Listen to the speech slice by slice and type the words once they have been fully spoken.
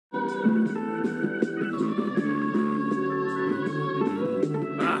The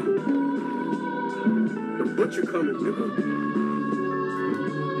butcher coming, nigga.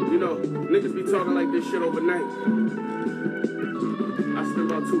 You know, niggas be talking like this shit overnight. I spent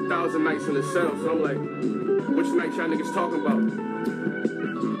about 2,000 nights in the cell, so I'm like, which night y'all niggas talking about?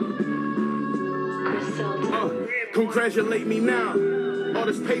 Congratulate me now. All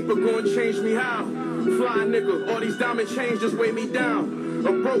this paper gonna change me how? Fly nigga, all these diamond chains just weigh me down.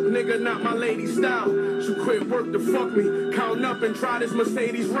 A broke nigga, not my lady style. She quit work to fuck me. Count up and try this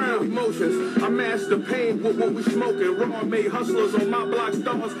Mercedes round. Emotions, I mask the pain with what we smoking. Raw made hustlers on my block,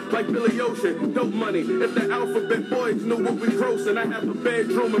 stars like Billy Ocean. Dope money, if the alphabet boys knew what we grossing. I have a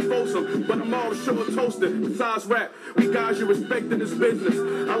bedroom in Folsom, but I'm all sure toasted. Besides rap, we guys you respect in this business.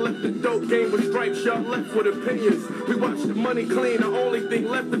 I left the dope game with stripes, y'all left with opinions. We watch the money clean, the only thing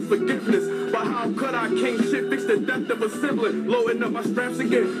left is forgiveness. But how could I can't shit fix the death of a sibling? Loading up my straps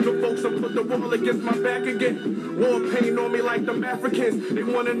again. The folks done put the wall against my back again. War pain on me like them Africans. They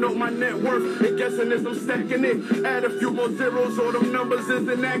wanna know my net worth. They guessing as I'm stacking it. Add a few more zeros, all them numbers is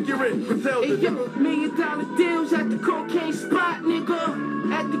inaccurate. Hey yo, $1 million deals at the cocaine spot,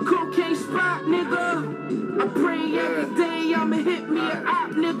 nigga. At the cocaine spot, nigga. I pray every day I'ma hit me a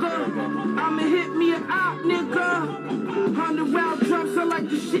op, nigga. I'ma hit me a op, nigga. 100 round drums, so like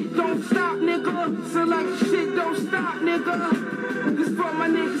the shit don't stop, nigga. So like the shit don't stop, nigga. This for my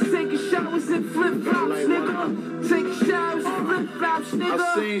niggas taking showers and flip-flops, nigga. Taking showers and flip-flops, nigga.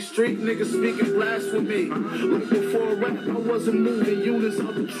 I seen street niggas speaking blasphemy. Like before rap, I wasn't moving units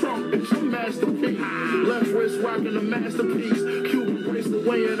out the trunk. Bitch, I'm masterpiece. Left wrist rocking a masterpiece. Cuban bracelet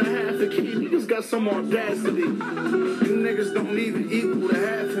weighing a half a key. Niggas got some audacity. You niggas don't even equal the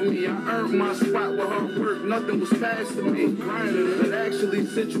half of me. I earned my spot with hard work. Nothing was passed to me. But actually,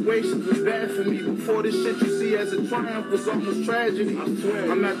 situations was bad for me. Before this shit you see as a triumph was almost tragedy.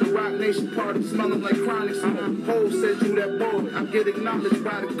 I'm at the Rock Nation party smelling like chronic smoke. Ho said you that boy. I get acknowledged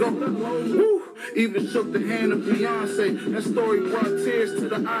by the GOAT. Woo! Even shook the hand of Beyonce. That story brought tears to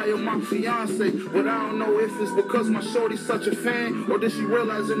the eye of my fiance. But I don't know if it's because my shorty's such a fan, or did she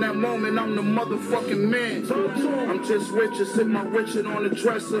realize in that moment I'm the motherfucking man. I'm just richer, sit my Richard on the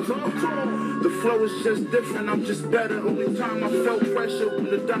dresser. The flow is just different, I'm just better. Only time I felt pressure when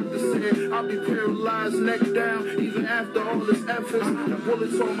the doctor said I'll be paralyzed, neck down, even after all this effort. The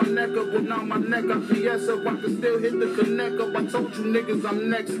bullets on my neck up, but now my neck I PS up. I can still hit the connect up. I told you niggas I'm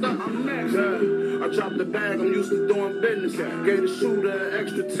next up. I dropped the bag, I'm used to doing business. Gave the shooter an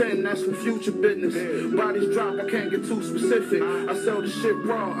extra 10, that's for future business. Bodies drop, I can't get too specific. I sell the shit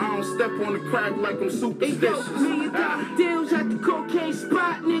raw, I don't step on the crack like I'm superstitious. $1 million deals at the cocaine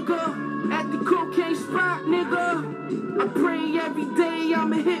spot, nigga. At the cocaine spot, nigga. I pray every day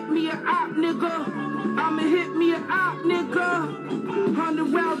I'ma hit me a op, nigga. I'ma hit me a op, nigga.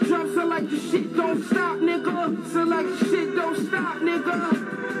 100 round drums, so like the shit don't stop, nigga. So like the shit don't stop,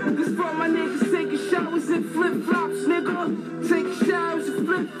 nigga. This for my niggas taking showers and flip-flops, nigga. Taking showers and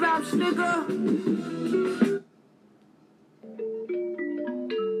flip-flops, nigga.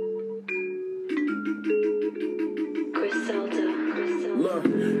 Look,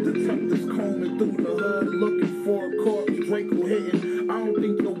 detectives combing through the hood looking for a corpse. Draco hitting. I don't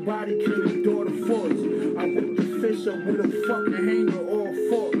think your body can endure the force. I whipped the fish up with a fucking hanger or a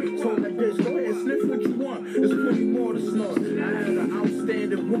fork. Told that bitch, go ahead, sniff what you want. There's plenty more to snort. I had an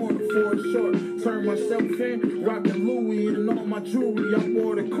outstanding warrant for a short. Turned myself in, rocking Louis and all my jewelry. I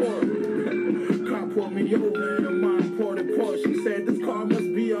wore the court. Cop pulled me over in a mine ported Porsche. She said this car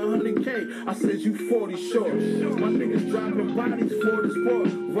must be 100K. I said you 40 short. My niggas dropping bodies for the sport.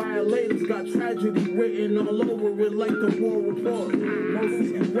 Violators got tragedy written all over it like the war report. Most of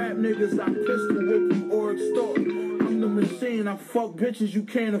you rap niggas, I pistol whip you or extort. I'm the machine, I fuck bitches you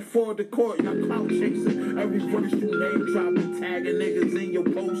can't afford the court. Y'all clout chasing, every verse you name dropping, tagging niggas in your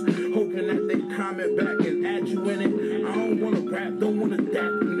post, hoping that they comment back and add you in it. I don't wanna rap, don't wanna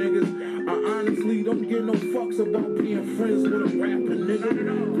dap you niggas. I honestly don't give no fucks about being friends with a rapper,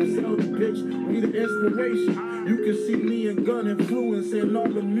 nigga. Griselda, bitch, we the inspiration. You can see me and Gun influencing all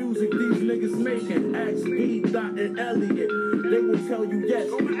the music these niggas making. Ask B, Dot, and Elliot. They will tell you yes.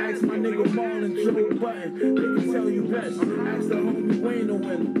 Ask my nigga Marlon, Joe Button. They can tell you best. Ask the homie Wayne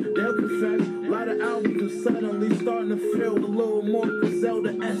and they'll confess. A lot of albums are suddenly starting to feel a little more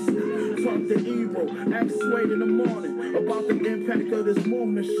Griselda-esque. Talk to Ebro, ask Sway in the morning about the impact of this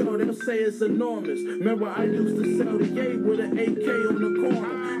movement. Sure, they'll say it's enormous. Remember, I used to sell the yay with an AK on the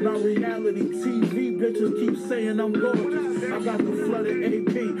corner. Now reality TV bitches keep saying I'm gorgeous. I got the flooded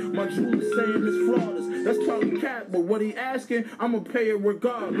AP, my jewelry saying it's flawless. That's probably cap, but what he asking, I'ma pay it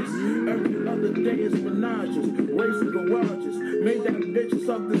regardless. Every other day is menages, racing garages. Made that bitch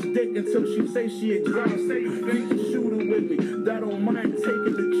suck this dick until she say she exhausted. Beat the shooter with me, that don't mind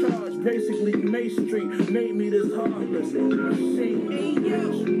taking the charge. Basically, May Street made me this heartless machine. Hey yo,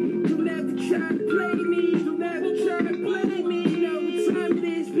 don't ever try to play me, don't ever try to play me. You know what time it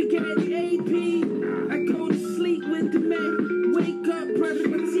is, Big Daddy AP. I go to sleep with the man, wake up, brush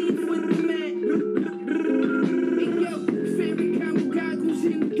my teeth with the man. Hey yo, favorite comic guy who's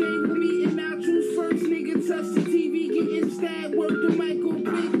in the game with me and now choose first nigga touch the TV, getting stabbed, work the Michael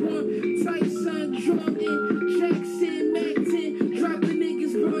Big One, Tyson, Jordan, Jackson, Macton, drop the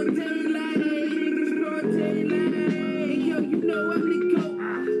niggas broad daylight, broad daylight. Hey yo, you know I'm the GOAT,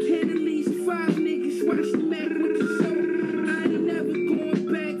 had at least 5 niggas watch the Mac with the show. I ain't never going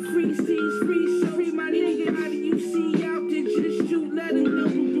back, free steez, free show. Free my nigga, how do you see out there, just shoot, let him know.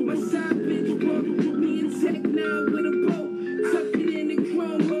 My side bitch broke, me and Tech now with a boat, tucked it in the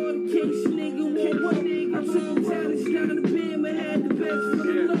chrome, all the case nigga won't work. I took the talents down the bim, I had the best for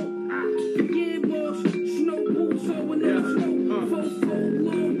the low. Yeah, boss, snow boots over no snow. 4-4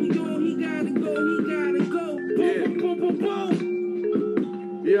 long, we on, he gotta go, he gotta go. Boom, boom, boom, boom,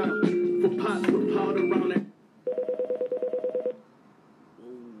 boom. Yeah, for pots with powder around it.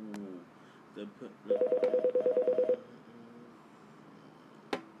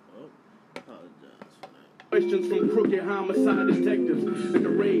 Questions from crooked homicide detectives in the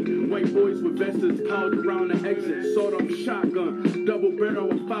raid. White boys with vests piled around the exit. Sawed off shotgun, double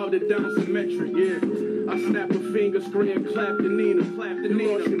barrel, I filed it down symmetric. Yeah, I snap a finger, scream, clap the Nina. You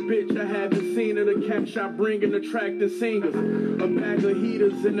lost your bitch, I haven't seen her. The catch I bring in attracting singers. A bag of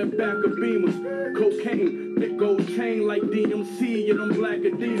heaters in the back of Beamers. Cocaine, thick gold chain like DMC and them black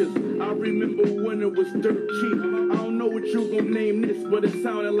Adidas. I remember when it was dirt cheap. I don't know what you gon' name this, but it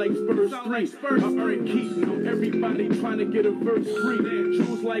sounded like Spurs 3. I earned keep. Everybody trying to get a verse free.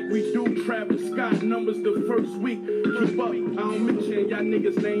 Choose like we do. Travis Scott numbers the first week. Keep up. I don't mention y'all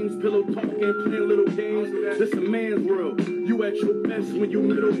niggas' names. Pillow talking, playing little games. This a man's world. You at your best when you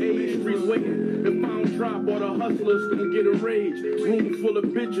middle age. Streets waiting. If I don't drop, all the hustlers gon' get a rage. Room full of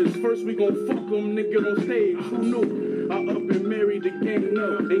bitches. First we gon' fuck them, nigga on stage. Who knew? I up and married the gang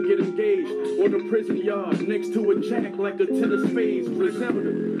up and get engaged on the prison yard next to a jack like a 10 of spades. Griselda,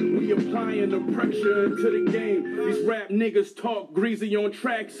 we applying the pressure into the game. These rap niggas talk greasy on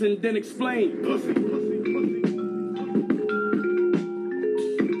tracks and then explain. Pussy, pussy, pussy.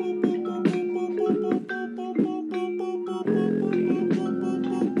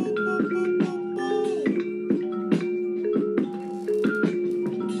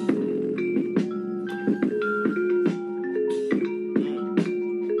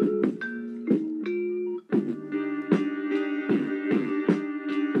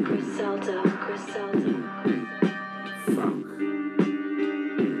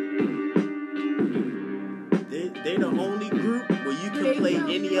 They the only group where you can play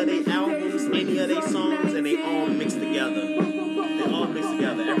any of their albums, any of their songs, and they all mix together. They all mix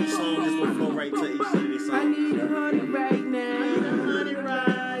together. Every song just will flow right to each of their songs. I need 100 right now.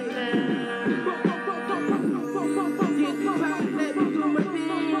 Get the pop, let me do my thing.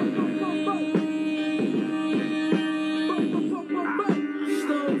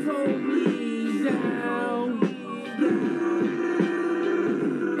 Stone Cold bleeds down.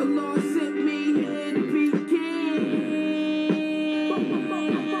 The Lord sent me here to be king.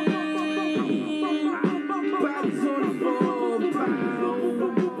 Bodies on the floor,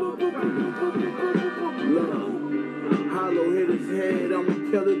 Hollow hit his head, I'ma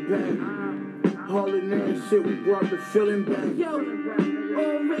kill it back. Hauling that shit, we brought the feeling back. Yo,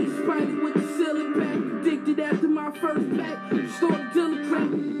 all race fighting with the ceiling back. Addicted after my first pack. Started dealing crack.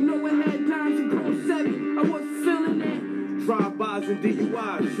 You know I had dimes and gold 7. I wasn't feeling that. Drive-bys and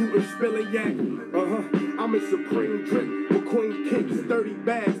DUIs, shooting, spilling yak. I'm a supreme drip, McQueen kicks, 30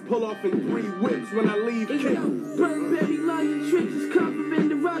 bags, pull off in 3 whips when I leave Hey kick. yo, Burberry London tricks is covering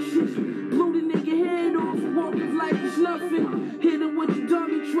the Russians. Blew the nigga head off, walking like it's nothing. Hit him with the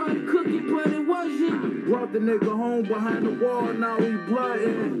dummy, tried to cook it, but it wasn't. Brought the nigga home behind the wall, now he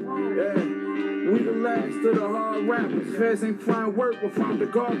bloodin'. Yeah. We the last of the hard rappers. Feds ain't find work, we found the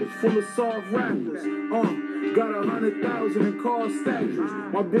garbage full of soft rappers. Got 100,000 in car statues.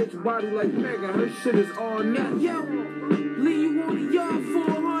 My bitch body like Megan, her shit is all natural. Yo, leave you on the yard for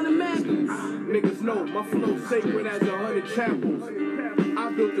 100 magnums. Niggas know my flow sacred as 100 chapels.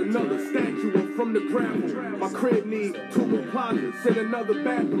 I built another statue up from the gravel. My crib need 2 more closets and another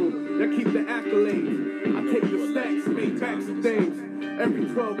bathroom that keep the accolades. I take the stacks, make backs of things. Every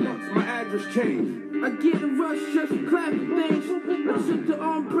 12 months, my address changed. I get a rush just for clapping things. I took the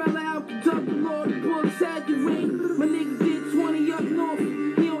umbrella out the double Lord, the bullets had the ring. My nigga did 20 up north,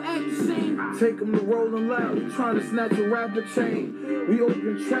 he don't act the same. Take him to Rolling Loud, he trying to snatch a rapper chain. We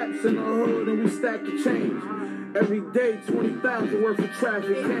open traps in the hood and we stack the change. Every day, 20,000 worth of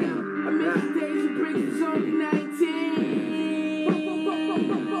traffic came. I miss the days of bricks was only 19.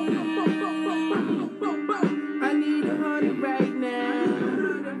 I need 100 right now.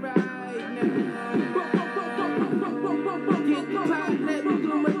 Get the pot, let me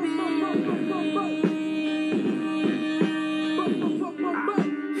do my thing.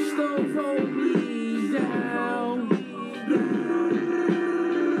 Stove hold me down.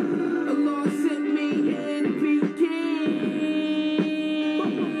 The Lord sent me in Peking.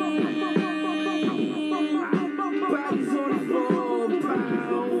 Bodies on the floor, pound.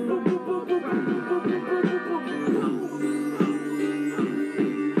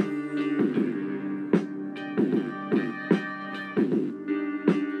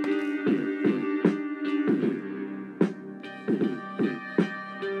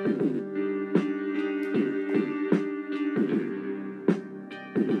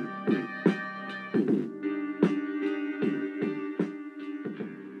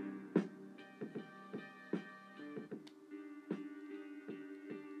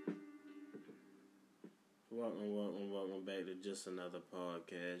 Welcome back to Just Another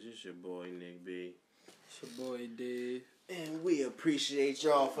Podcast. It's your boy, Nick B. It's your boy, Dave. And we appreciate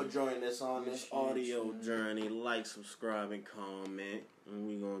y'all for joining us on this audio journey. Like, subscribe, and comment. And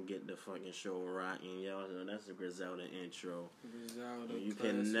we gonna get the fucking show rocking. Y'all know that's the Griselda intro. Griselda, you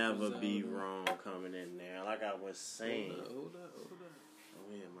can never Griselda. be wrong coming in there. Like I was saying. Hold up. Oh,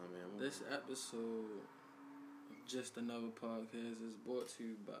 yeah, my man. This episode of Just Another Podcast is brought to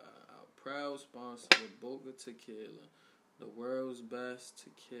you by our proud sponsor, Boca Tequila, the world's best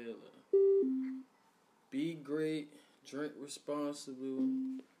tequila. Be great, drink responsible,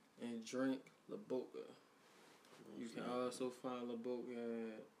 and drink La Boca. You can also find La Boca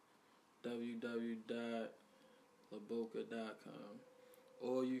at www.laboca.com.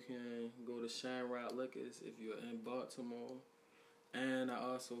 Or you can go to Shamrock Liquors if you're in Baltimore. And I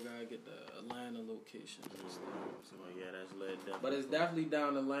also gotta get the Atlanta location and stuff. So. Oh, yeah, that's lit. But it's definitely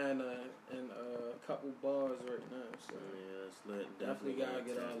down Atlanta in a couple bars right now. So yeah, it's lit. definitely gotta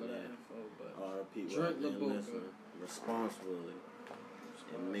get all of that info. But all the people drink out there La Boca listening responsibly.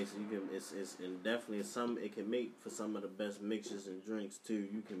 It makes you can it's and definitely some it can make for some of the best mixes and drinks too.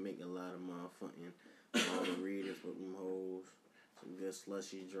 You can make a lot of motherfucking margaritas with them hoes, some good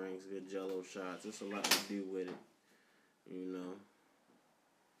slushy drinks, good Jello shots. It's a lot to do with it, you know.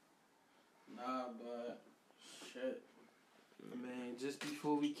 Nah, but shit. Man, just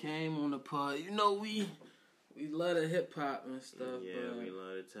before we came on the pod, you know we love the hip hop and stuff. Yeah, but we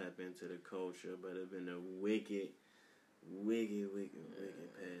love to tap into the culture, but it's been a wicked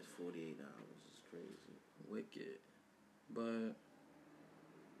past 48 hours. It's crazy. Wicked. But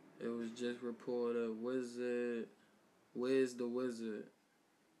it was just reported Wiz the Wizard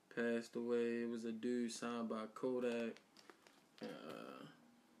passed away. It was a dude signed by Kodak.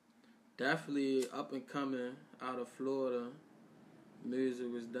 Definitely up and coming out of Florida. Music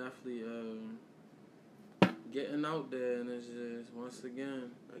was definitely getting out there, and it's just once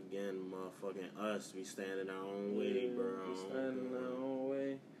again, motherfucking us. We standing our own way, bro. We standing our own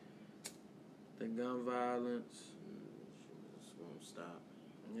way. The gun violence just won't stop.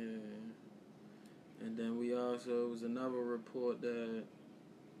 Yeah. And then we also, it was another report that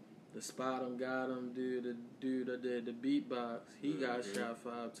the Spot 'em Got 'em dude, the dude that did the beatbox, he got shot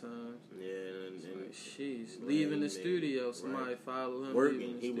 5 times. Yeah, and like, sheesh. Leaving the studio, somebody followed him.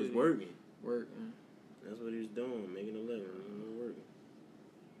 Working, he was working. Working. That's what he was doing, making a living, working.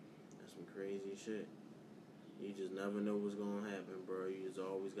 That's some crazy shit. You just never know what's gonna happen, bro. You just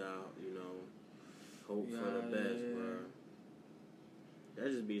always got, hope for the best, bro.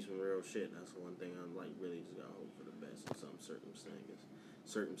 That just be some real shit. That's one thing I'm like, really just got hope for the best in some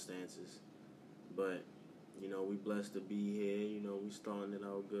circumstances. But, we blessed to be here. We starting it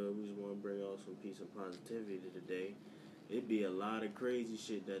out good. We just want to bring out some peace and positivity today. It'd be a lot of crazy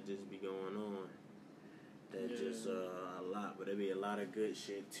shit that just be going on. Just a lot, but it'd be a lot of good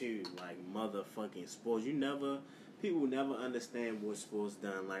shit too, like motherfucking sports. People never understand what sports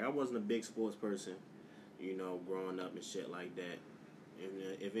done. Like, I wasn't a big sports person, growing up and shit like that.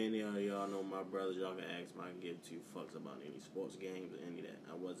 If any of y'all know my brothers, y'all can ask me. I can give 2 fucks about any sports games or any of that.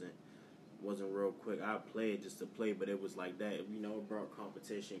 I wasn't real quick. I played just to play, but it was like that. It brought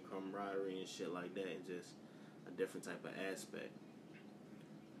competition, camaraderie, and shit like that. And just a different type of aspect.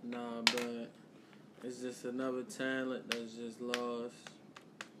 Nah, but It's just another talent that's just lost.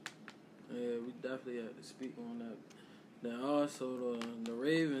 Yeah, we definitely have to speak on that. Then also the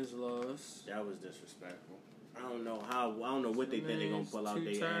Ravens lost. That was disrespectful. I don't know what they think they're gonna pull out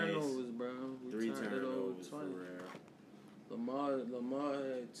their ass. 2 turnovers, bro. We 3 turned it over turnovers for twice. real. Lamar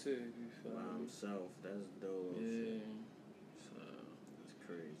had 2. You feel By me? himself. That's dope. Yeah. So That's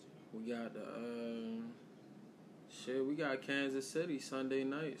crazy. we got the we got Kansas City Sunday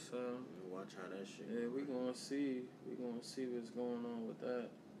night. So Watch how that shit. yeah, we gonna see what's going on with that.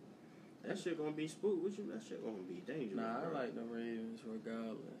 That shit gonna be spooked. That shit gonna be dangerous. Nah, bro. I like the Ravens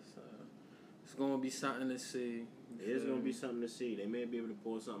regardless. It's gonna be something to see. It is gonna be something to see. They may be able to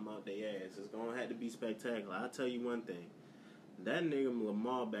pull something out their ass. It's gonna have to be spectacular. I'll tell you one thing. That nigga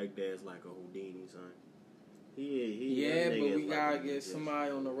Lamar back there is like a Houdini, son. Yeah, that but nigga we is gotta like a get magician.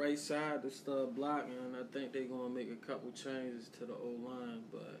 somebody on the right side to start blocking. I think they're gonna make a couple changes to the O-line,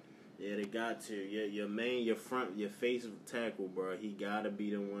 but Yeah, they got to. Your face tackle, bro. He gotta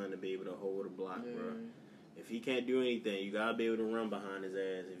be the one to be able to hold the block, yeah. bro. If he can't do anything, you gotta be able to run behind his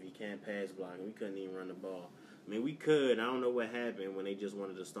ass. If he can't pass block, and we couldn't even run the ball. I mean, we could. I don't know what happened when they just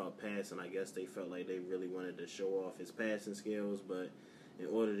wanted to start passing. I guess they felt like they really wanted to show off his passing skills, but in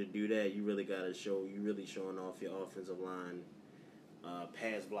order to do that, you really gotta showing off your offensive line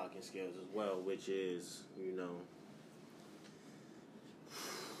pass blocking skills as well, which is,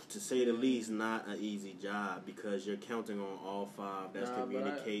 to say the least, not an easy job because you're counting on all 5. That's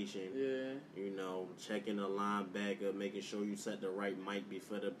communication. Checking the linebacker, making sure you set the right mic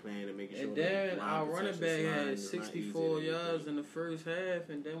before the plan, and making sure. And then the our running back had is not 64 easy to yards do. in the first half,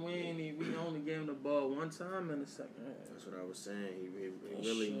 and then we only gave him the ball 1 time in the second half. That's what I was saying.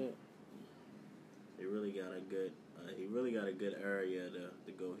 He really got a good area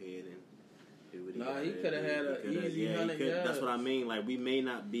to go ahead and do what he got. He could have had an easy 100 yards. That's what I mean. Like, we may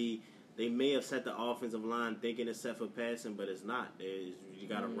not be. They may have set the offensive line thinking it's set for passing, but it's not. You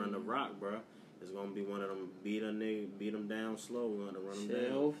got to run the rock, bro. It's gonna be one of them beat them down slow. We want to run them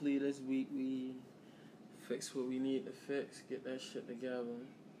down. Hopefully this week we fix what we need to fix. Get that shit together.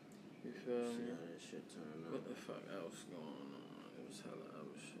 You feel me? See how that shit turn out. What the fuck else going on? It was hella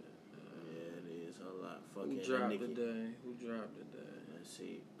other shit. Yeah, it is a lot. Who dropped today? Let's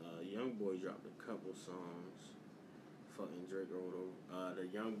see. YoungBoy dropped a couple songs. Fucking Drake wrote over. The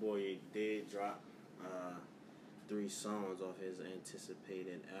YoungBoy did drop 3 songs off his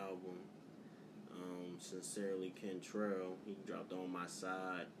anticipated album. Sincerely Kentrell. He dropped On My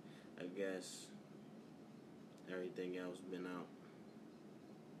Side. I guess everything else been out.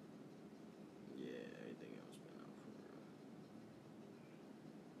 Yeah, everything else been out for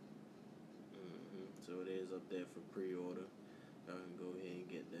real. So it is up there for pre-order. Y'all can go ahead and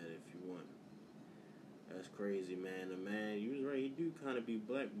get that if you want. That's crazy, man. The man, you was right. He do kind of be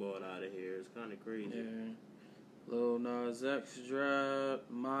blackballed out of here. It's kind of crazy. Yeah. Lil Nas X drop,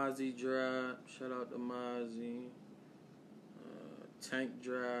 Mozzie drop. Shout out to Mozzie. Tank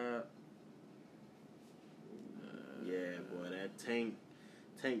drop. Yeah, boy, that Tank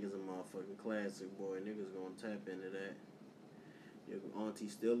is a motherfucking classic, boy. Niggas gonna tap into that. Your auntie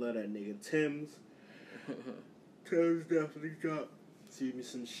still love that nigga. Tim's definitely dropped. See me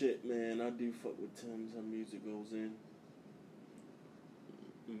some shit, man. I do fuck with Tim's. How music goes in.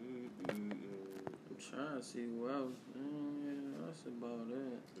 I'm trying to see who else. Yeah, that's about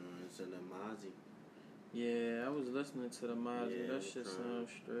it. It's in the Mozzie. Yeah, I was listening to the Mozzie. Yeah, That shit sounds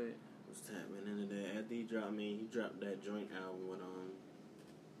straight. Was tapping into that. After he dropped that joint album with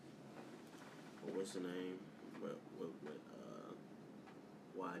what's the name? With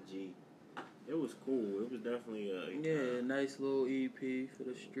YG. It was cool. It was definitely a nice little EP for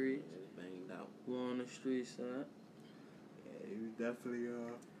the streets. It was banged out. We're on the street side. Yeah, it was definitely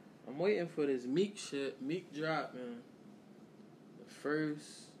I'm waiting for this Meek shit. Meek drop, man. The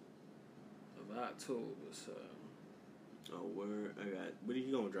 1st of October, so. Oh, word. What are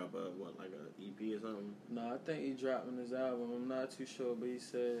you gonna drop? Like a EP or something? No, I think he dropping his album. I'm not too sure, but he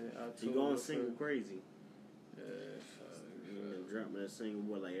said October. He going single crazy. Yeah, so. Dropping a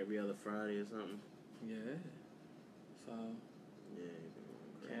single, like every other Friday or something? Yeah. So. Yeah,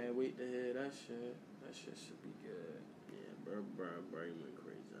 can't wait to hear that shit. That shit should be good. Yeah, bro, he went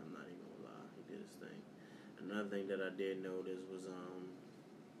crazy. I'm not even gonna lie. He did his thing. Another thing that I did notice was,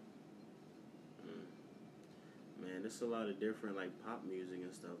 man, there's a lot of different, like, pop music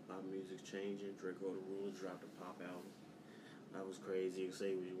and stuff. Pop music's changing. Drake Wrote the Rules dropped a pop album. That was crazy. You can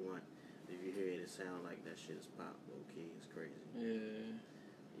say what you want. If you hear it, it sound like that shit is pop. Okay, it's crazy. Yeah.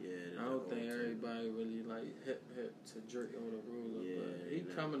 Yeah. I don't think everybody really like hip to Drake or the Ruler, Yeah, but he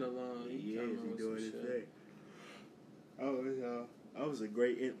coming along. He coming with doing some his shit. thing. That was a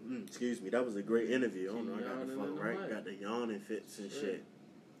great, excuse me, that was a great interview. I don't know, I got the Yawning fuck in the right, mic. got the yawning fits and Shit. shit.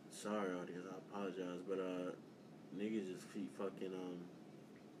 Sorry, audience, I apologize, but niggas just keep fucking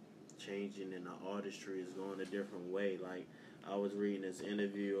changing, and the artistry is going a different way. Like, I was reading this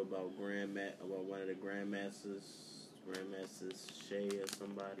interview about about one of the Grandmasters Shay or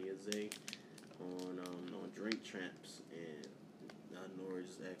somebody, Zay, on Drink Champs, and Nori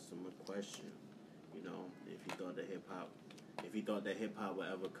just asked him a question. You know, if he thought that hip hop would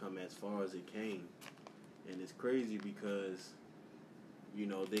ever come as far as it came. And it's crazy because, you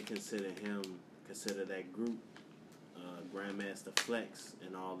know, they consider that group, Grandmaster Flex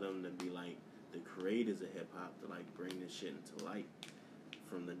and all them, to be like the creators of hip hop, to like bring this shit into light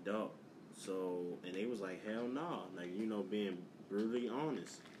from the dark. So, and they was like, hell nah, like, you know, being brutally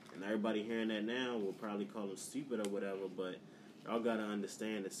honest. And everybody hearing that now will probably call them stupid or whatever, but y'all gotta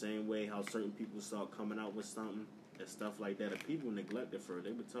understand, the same way how certain people start coming out with something and stuff like that, if people neglect it first,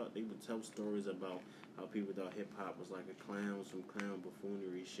 they would tell stories about how people thought hip hop was like some clown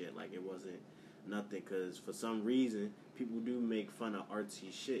buffoonery shit, like it wasn't nothing, because for some reason people do make fun of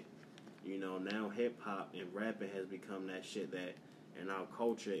artsy shit. You know, now hip hop and rapping has become that shit that in our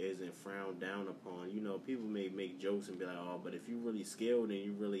culture isn't frowned down upon. You know, people may make jokes and be like, oh, but if you really skilled and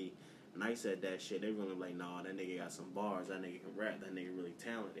you really nice at that shit, they're gonna be like, nah, that nigga got some bars, that nigga can rap, that nigga really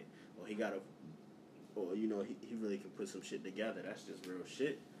talented, or you know, he really can put some shit together. That's just real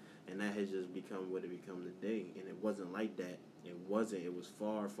shit. And that has just become what it become today. And it wasn't like that. It wasn't. It was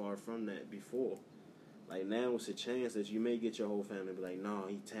far, far from that before. Like, now it's a chance that you may get your whole family to be like, nah,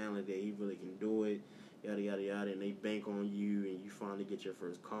 he talented, he really can do it, yada, yada, yada. And they bank on you, and you finally get your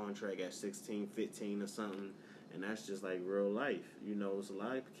first contract at 16, 15 or something. And that's just like real life. You know, there's a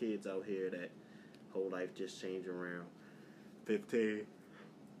lot of kids out here that whole life just changed around 15.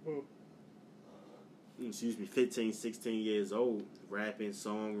 15, 16 years old, rapping,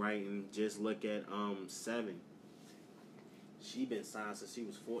 songwriting. Just look at Seven. She been signed since she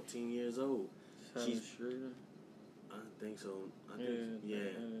was 14 years old. She's Schrader. I think so. Yeah.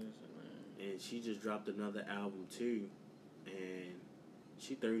 And she just dropped another album too, and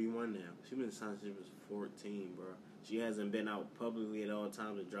she 31 now. She been signed since she was 14, bro. She hasn't been out publicly at all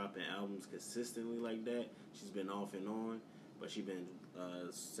times and dropping albums consistently like that. She's been off and on, but she been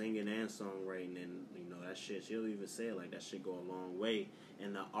singing and songwriting, and you know that shit. She'll even say it like that shit go a long way.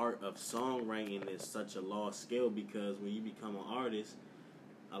 And the art of songwriting is such a lost skill, because when you become an artist,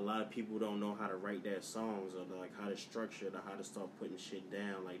 a lot of people don't know how to write their songs, or like how to structure it, or how to start putting shit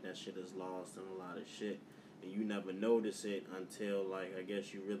down. Like, that shit is lost in a lot of shit, and you never notice it until, like, I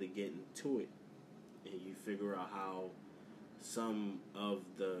guess you really get into it, and you figure out how some of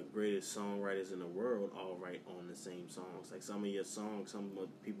the greatest songwriters in the world all write on the same songs. Like, some of your songs, some of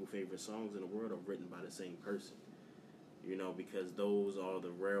people's favorite songs in the world are written by the same person. You know, because those are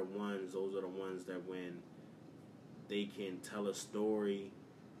the rare ones. Those are the ones that when they can tell a story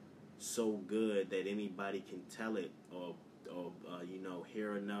so good that anybody can tell it, or you know,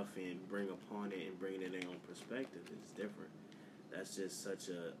 hear enough and bring upon it and bring it in their own perspective. It's different. That's just such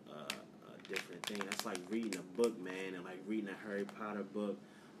a different thing. That's like reading a book, man, and like reading a Harry Potter book,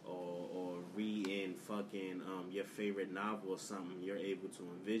 or reading fucking your favorite novel or something. You're able to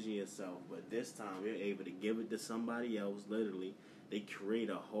envision yourself, but this time you're able to give it to somebody else. Literally, they create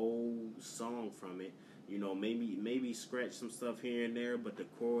a whole song from it. You know, maybe scratch some stuff here and there, but the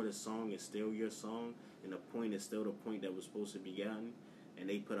core of the song is still your song, and the point is still the point that was supposed to be gotten. And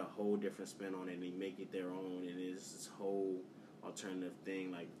they put a whole different spin on it, and they make it their own, and it's this whole alternative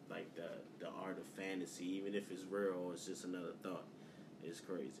thing, like the art of fantasy, even if it's real or it's just another thought. It's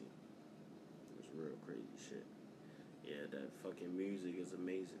crazy. It's real crazy shit. Yeah, that fucking music is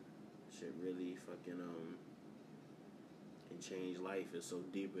amazing. Shit really fucking can change life. It's so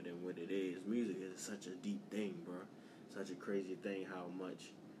deeper than what it is. Music is such a deep thing, bro. Such a crazy thing how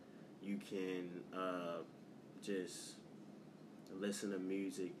much you can just listen to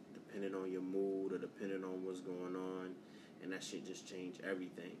music depending on your mood or depending on what's going on, and that shit just change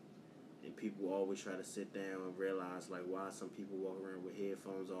everything. And people always try to sit down and realize, like, why some people walk around with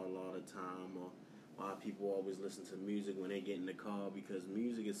headphones all the time, or why people always listen to music when they get in the car, because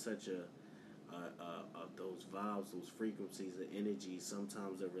music is such those vibes, those frequencies, the energy.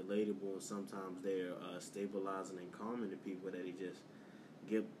 Sometimes they're relatable, and sometimes they're stabilizing and calming to people, that they just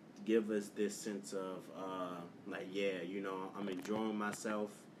give us this sense of like, yeah, you know, I'm enjoying myself.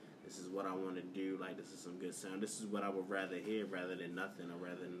 This is what I want to do. Like, this is some good sound. This is what I would rather hear rather than nothing, or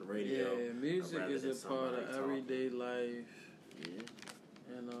rather than the radio. Yeah, music is a part of everyday life. Yeah.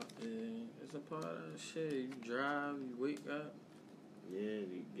 You know, it's a part of shit. You drive, you wake up. Yeah,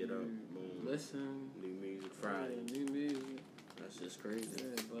 you get up, boom. Listen. New music Friday. Yeah, new music. That That's just crazy.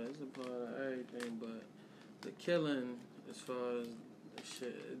 Yeah, but it's a part of everything. But the killing, as far as the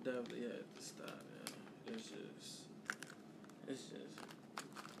shit, it definitely had to stop. Yeah. It's just.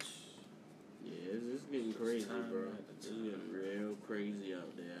 Yeah, it's getting crazy, time bro. at the It's time. getting real crazy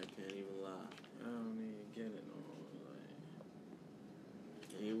out there. I can't even lie. I don't even get it no more.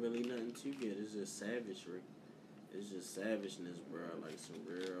 Ain't really nothing to get. It's just savagery. It's just savageness, bro. Like some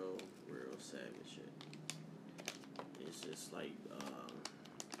real savage shit. It's just like,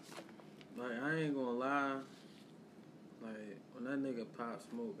 Like I ain't gonna lie. Like when that nigga Pop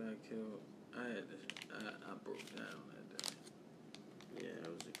Smoke got killed, I broke down that day. yeah,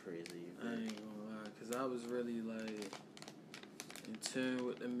 that was a crazy I event. ain't gonna lie, cause I was really like in tune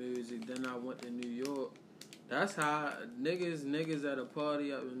with the music. Then I went to New York. That's how niggas at a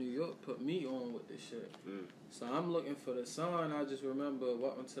party out in New York put me on with this shit. Mm. So I'm looking for the song. I just remember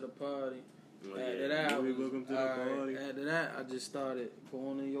walking to the party. Oh, After yeah. that, Welcome to the party. After that, I just started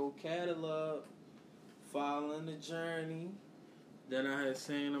going in your catalog, following the journey. Then I had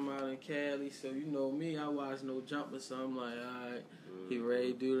seen him out in Cali, so you know me, I watch No Jumper, so I'm like, alright, he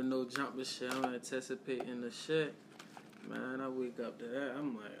ready to do the No Jumper shit. I'm anticipating the shit. Man, I wake up to that,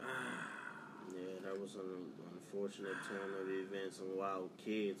 I'm like, Yeah, that was an unfortunate turn of events. Some wild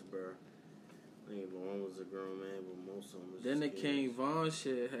kids, bro. I think one was a grown man, but most of them was Then the just King kids. Von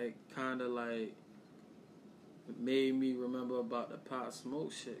shit had kind of like made me remember about the Pop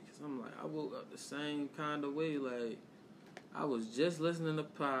Smoke shit. Cause I'm like, I woke up the same kind of way. Like, I was just listening to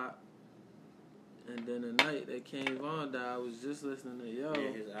Pop. And then the night that King Von died, I was just listening to Yo.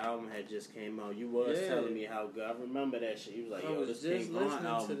 Yeah, his album had just came out. You was telling me how good. I remember that shit. He was like, I yo, was this just King Von listening to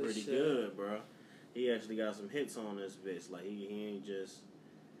album this pretty shit. good, bro. He actually got some hits on this bitch. Like, he ain't just,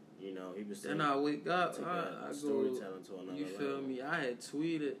 you know, he was Then I wake up, took I that go, storytelling to another you feel level. me? I had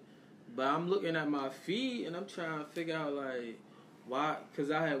tweeted, but I'm looking at my feed and I'm trying to figure out like why,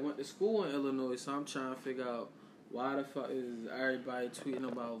 cause I had went to school in Illinois, so I'm trying to figure out why the fuck is everybody tweeting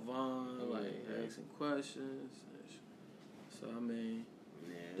about Von, like asking questions. So I mean,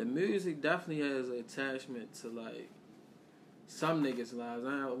 the music definitely has an attachment to like some niggas' lives.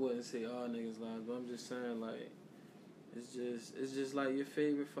 I wouldn't say all niggas' lives, but I'm just saying like. It's just like your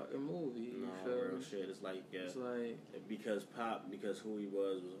favorite fucking movie. You feel real me? shit. It's like, It's like because who he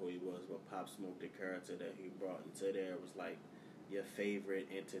was who he was, but Pop Smoke, the character that he brought into there was like your favorite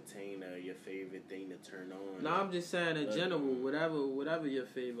entertainer, your favorite thing to turn on. no, I'm just saying in general, whatever your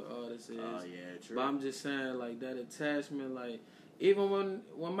favorite artist is. Oh yeah, true. But I'm just saying like that attachment, like even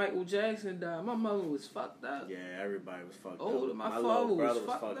when Michael Jackson died, my mother was fucked up. Yeah, everybody was fucked Oh, up. my little father was brother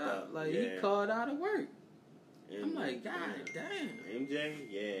fucked up. Like yeah. he called out of work. And, I'm like, God damn. MJ,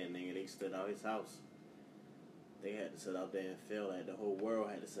 yeah, nigga, they stood out his house. They had to sit out there and feel like the whole world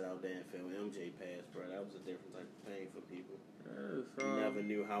had to sit out there and feel when MJ passed, bro. That was a different type of pain for people. You never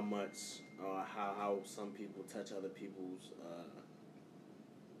knew how much or how some people touch other people's,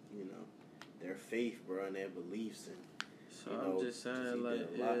 you know, their faith, bro, and their beliefs. And So I'm just saying, like,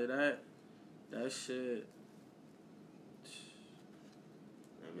 yeah, that shit.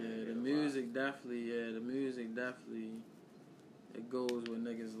 Yeah, the music definitely, it goes with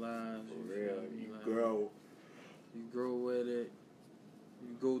niggas' lives. For real, you like, grow. You grow with it.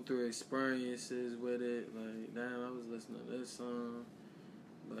 You go through experiences with it. Like, damn, I was listening to this song.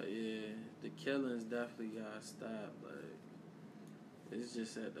 But yeah, the killings definitely got stopped. Like, it's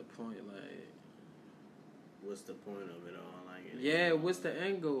just at the point, like, what's the point of it all? Like, yeah, what's the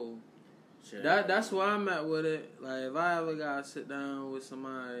end goal? That's where I'm at with it. Like, if I ever gotta sit down with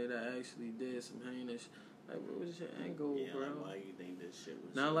somebody that actually did some heinous, like, what was your end goal, yeah, bro? like, why you think this shit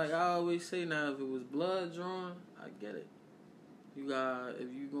was? Now, like I always say, now if it was blood drawn, I get it. You got,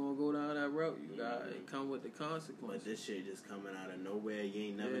 if you gonna go down that route, you got it come with the consequences. But this shit just coming out of nowhere. You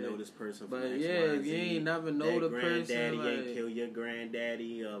ain't never know this person. But from X, yeah, Y, if you Z. ain't never know the person, granddaddy like, ain't kill your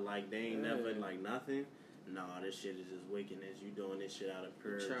granddaddy, or like they ain't never like nothing. Nah, this shit is just wickedness. You doing this shit out of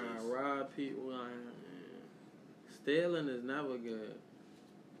pure. Trying to rob people. Like, stealing is never good.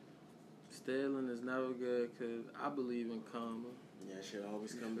 Stealing is never good because I believe in karma. Yeah, shit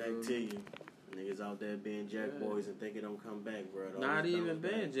always come back to you. Niggas out there being jack boys and think it don't come back, bro. Not even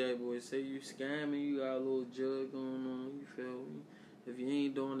being jack boys. Say you scamming, you got a little jug going on. You feel me? If you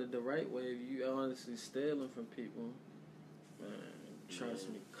ain't doing it the right way, if you honestly stealing from people, man, trust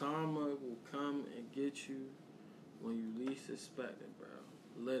me, karma will come and get you when you least expect it, bro.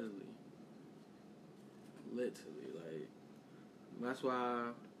 Literally. Like, that's why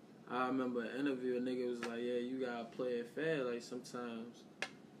I remember an interview, a nigga was like, yeah, you gotta play it fair. Like, sometimes,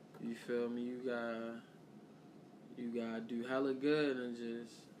 you feel me, you gotta do hella good and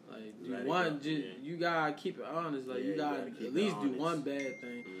just, Like, do Let it one, go, yeah. you gotta keep it honest. Like, Yeah, you you gotta gotta keep at it least do honest. one bad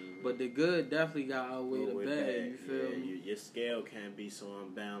thing. Mhm. But the good definitely got to outweigh the With bad. You feel yeah, me? your scale can't be so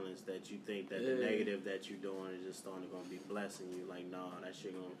unbalanced that you think that the Yeah. negative that you're doing is just only gonna be blessing you. Like, nah, that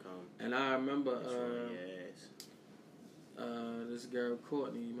shit gonna come. And I remember Destroy your ass. this girl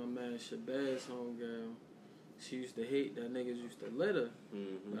Courtney, my man Shabazz homegirl, she used to hate that niggas used to litter.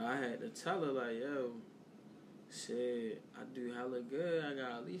 Mm-hmm. But I had to tell her, like, yo, shit, I do hella good. I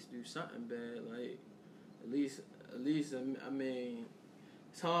gotta at least do something bad. Like, at least, I mean,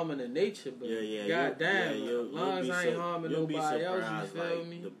 it's harming the nature, but goddamn, as long as I ain't harming nobody else, you feel like,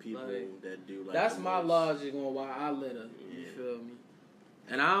 me? the people Like, that do like that's the my most. logic on why I litter. You Yeah. feel me?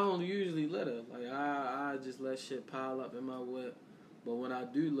 And I don't usually litter. Like, I just let shit pile up in my whip. But when I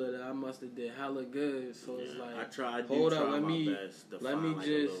do litter, I must have did hella good. So it's like, I do hold try up, let my me best to let find me like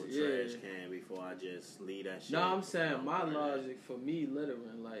just a little trash can before I just leave that shit. No, I'm saying my burn it. logic for me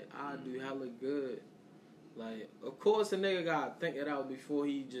littering, like, I do hella good. Like, of course a nigga gotta think it out before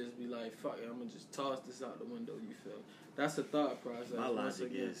he just be like, fuck it, I'm gonna just toss this out the window, you feel? That's the thought process. My once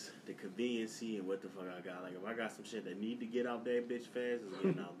logic again. is the conveniency and what the fuck I got. Like, if I got some shit that need to get out that bitch fast, it's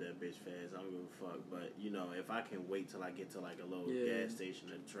getting out that bitch fast. I don't give a fuck. But, you know, if I can wait till I get to, like, a little Yeah. gas station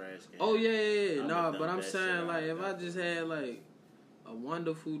or trash can. Oh, yeah. I'ma No, dump but I'm that shit saying, like, out if I that just fuck. had, like, a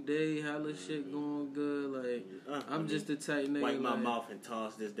wonderful day, hella shit going good, like, I'm just the type nigga, wipe my like, mouth and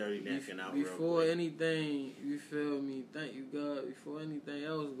toss this dirty napkin out real before quick. anything, you feel me? Thank you, God. Before anything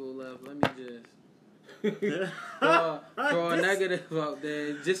else go left, let me just throw a negative out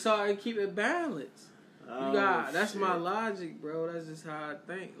there, just so I can keep it balanced. That's my logic, bro. That's just how I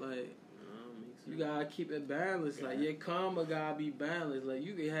think. Like, you gotta keep it balanced. Like, your karma gotta be balanced. Like,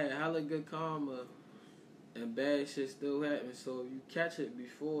 you can have hella good karma and bad shit still happen. So if you catch it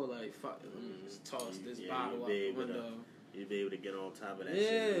before, like, fuck it, let me just toss this bottle out the window. You'd be able to get on top of that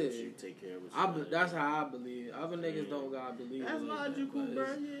Yeah. shit. You take care of it. That's how I believe. Other niggas don't gotta believe. That's it like logical, that, bro.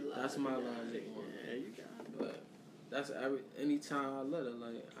 but Yeah, that's my logic. Yeah, you got it. But that's anytime I let her,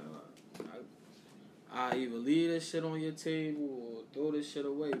 like, I either leave this shit on your table or throw this shit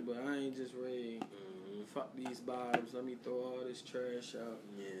away, but I ain't just ready. Fuck these vibes. Let me throw all this trash out.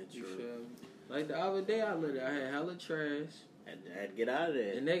 Yeah, You true. feel me? Like the other day I lit it. I had hella trash. Had to get out of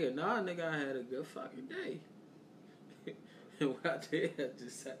there. And nigga, I had a good fucking day. And what I did, I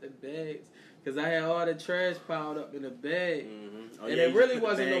just set the bags. Because I had all the trash piled up in a bag. Mm-hmm. Oh, And yeah, it you really just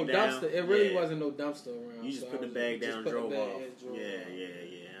put the wasn't no bag down? dumpster. It really Yeah. wasn't no dumpster around. You just So put I the was bag just down, put the drove bag off. and drove Yeah.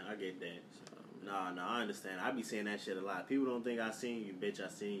 off. I get that. No, I understand. I be saying that shit a lot. People don't think I seen you, bitch. I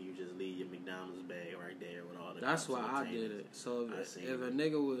seen you. Just leave your McDonald's bag right there with all the. That's why I containers. did it. So I if seen a it.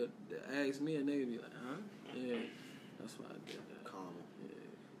 nigga would ask me, a nigga be like, huh? Yeah. That's why I did that. Calm. Yeah.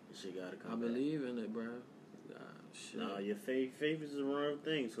 Shit gotta come I back. believe in it, bro. Shit. Nah, your faith is a real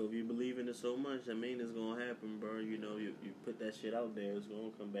thing. So if you believe in it so much, I mean it's gonna happen, bro. You know, you put that shit out there, it's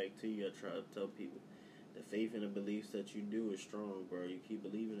gonna come back to you. I try to tell people, the faith and the beliefs that you do is strong, bro. You keep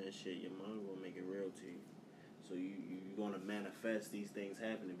believing that shit, your mind gonna make it real to you. So you gonna manifest these things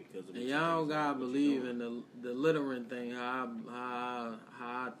happening because of. And y'all don't gotta believe in the littering thing. How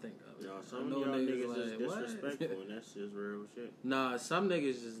I think of it. No, I some know of y'all niggas like, just what? disrespectful, and that's just real shit. Nah, some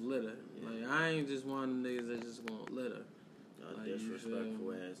niggas just litter. Yeah. Like, I ain't just one of them niggas that just gonna litter. Y'all Like, you disrespectful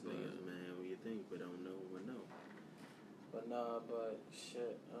feel me? ass niggas, man. What you think, but don't know, but know. But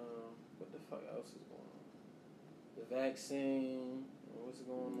shit, what the fuck else is going on? The vaccine, what's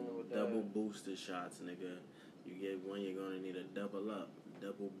going on with Double that? booster shots, nigga. You get one, you're gonna need a double up,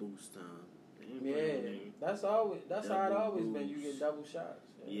 double boost time. Yeah, that's how it Double always been. You boost. get double shots.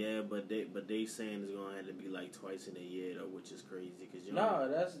 Yeah, but they saying it's gonna have to be like twice in a year though, which is crazy because you. Nah,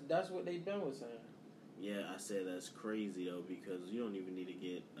 that's what they been was saying. Yeah, I said that's crazy though because you don't even need to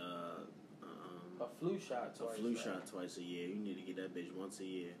get A flu shot twice. a flu right? shot twice a year. You need to get that bitch once a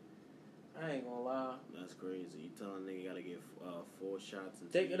year. I ain't gonna lie. That's crazy. You telling a nigga gotta get 4 shots in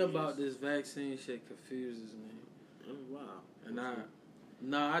 2 Thinking years. about this vaccine shit confuses me. Oh, wow. And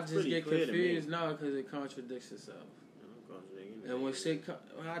I just pretty get clear to me. confused now because it contradicts itself. And when shit,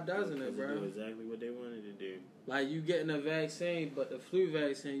 how doesn't it, They bro? do exactly what they wanted to do. Like, you getting a vaccine, but the flu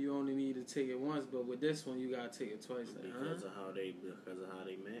vaccine, you only need to take it once. But with this one, you gotta take it twice. Like, Because of how they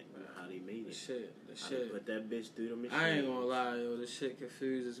made it. The How they shit. put that bitch through the machine. I ain't gonna lie, yo. The shit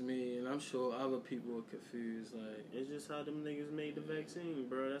confuses me, and I'm sure other people are confused. Like, It's just how them niggas made the vaccine,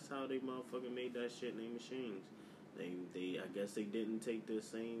 bro. That's how they motherfucking made that shit in their machines. I guess they didn't take the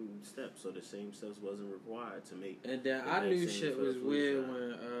same steps, so the same steps wasn't required to make. and then the I knew vaccine shit for the was flu weird shot. when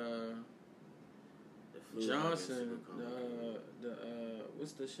The flu Johnson, vaccine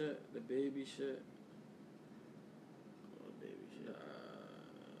what's the shit? The baby shit. Oh, baby shit.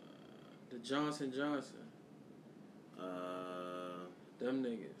 The Johnson. Them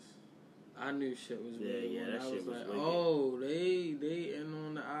niggas. I knew shit was real. Yeah, when that I shit was was like, wicked. oh, they in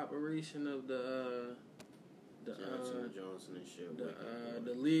on the operation of the Johnson and shit.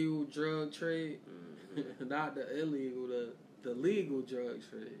 the legal drug trade, Mhm. not the illegal, the legal drug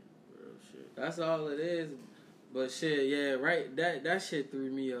trade. Real shit. That's all it is. But shit, yeah, right. That shit threw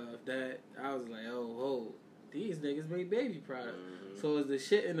me off. That I was like, oh, these niggas make baby products. Mhm. So is the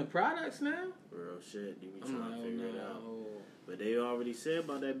shit in the products now? Real shit. You be I'm trying like, to figure it out. no. But they already said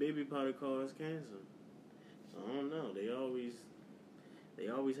about that baby powder cause cancer. So I don't know. They always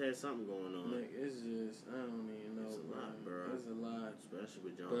had something going on. Like, it's just, I don't even know. It's a lot, bro. It's a lot. Especially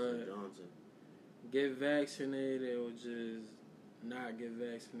with Johnson. Get vaccinated or just not get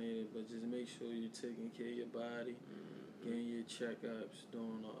vaccinated, but just make sure you're taking care of your body, getting your checkups,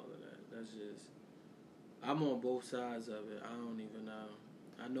 doing all of that. That's just, I'm on both sides of it. I don't even know.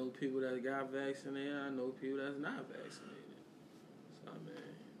 I know people that got vaccinated. I know people that's not vaccinated. So, man.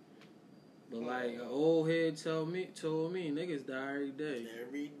 But like an old head told me, niggas die every day.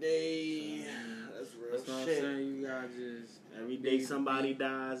 Every day. So, That's real that's what I'm shit. saying. You gotta just Every day somebody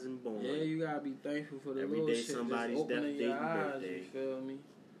dies and born. yeah, you gotta be thankful for the Every little day shit. somebody's just opening death, your date, and eyes. birthday. You feel me?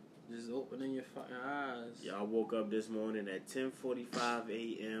 Just opening your fucking eyes. Y'all woke up this morning at 10:45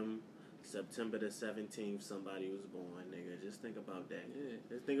 a.m. September the 17th. Somebody was born, nigga. Just think about that. Yeah.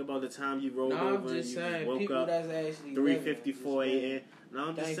 Just think about the time you rolled No, over I'm and just you saying, woke people up that's actually 3:54 a.m. No,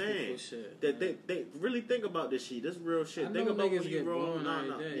 I'm just thankful saying. for shit. They really think about this shit. This real shit. I Think know about niggas when you get roll. born No, every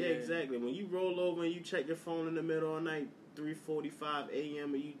no. day, Yeah, yeah. exactly. When you roll over and you check your phone in the middle of the night, 3:45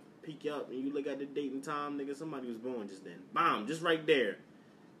 a.m. and you peek up and you look at the date and time, nigga, somebody was born just then. Bam, just right there.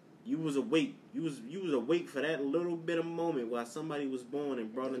 You was awake. You was awake for that little bit of moment while somebody was born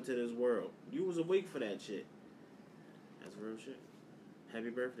and brought into this world. You was awake for that shit. That's real shit. Happy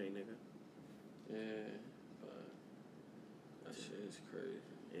birthday, nigga. Yeah, but that shit is crazy.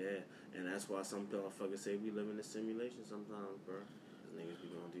 Yeah, and that's why some motherfuckers say we live in a simulation sometimes, bro. 'Cause niggas be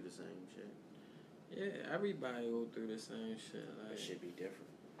going through the same shit. Yeah, everybody go through the same shit. Like, It should be different.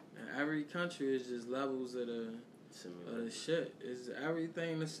 and every country is just levels of the shit. Is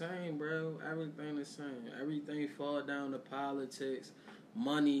everything the same, bro? Everything the same. Everything fall down to politics,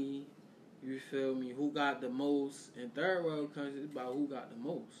 money. You feel me? Who got the most? In third world countries, it's about who got the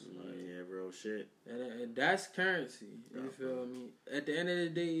most. Like, Yeah, real shit. and that's currency. You feel me? At the end of the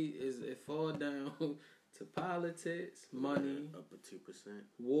day, it fall down to politics, money, Yeah, up to 2%.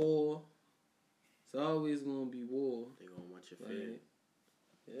 war. It's always gonna be war. They gonna want your fear. Like,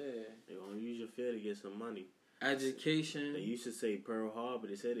 yeah. They gonna use your fear to get some money. Education. They used to say Pearl Harbor.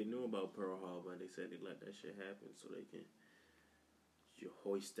 They said they knew about Pearl Harbor. They said they let that shit happen so they can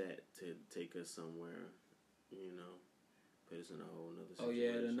hoist that to take us somewhere, you know, put us in a whole nother Oh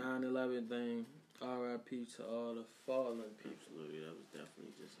situation. yeah, the 9/11 thing. R.I.P. to all the fallen people. Absolutely, that was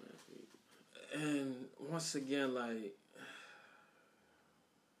definitely just last week. And once again, like,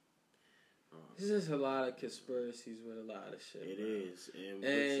 there's just a lot of conspiracies with a lot of shit. It bro. is,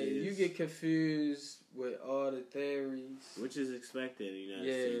 And you get confused with all the theories. which is expected in the United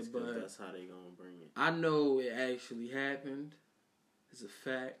States, because but that's how they gonna bring it. I know it actually happened. It's a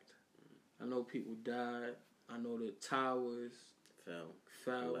fact. I know people died. I know the towers Fell,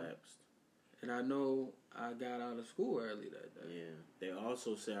 fell. collapsed. And I know I got out of school early that day. Yeah, they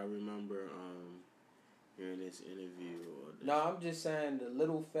also say, I remember hearing this interview. Or this, No, I'm just saying the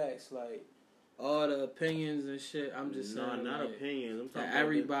little facts, like all the opinions and shit. I'm just saying, not like, opinions. I'm talking that about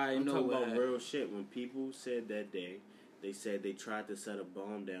everybody I'm know talking what about real shit. When people said that day, they said they tried to set a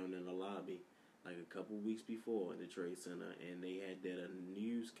bomb down in the lobby like a couple weeks before in the Trade Center, and they had did a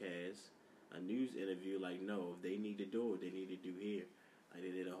newscast, a news interview. Like, no, if they need to do it, they need to do here. Like,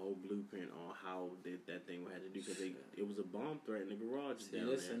 they did a whole blueprint on how that thing had to do, because it was a bomb threat in the garage down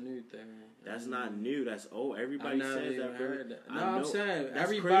that's there. a new thing. That's not new. That's old. Everybody says that. Heard that. No, I know. I'm saying That's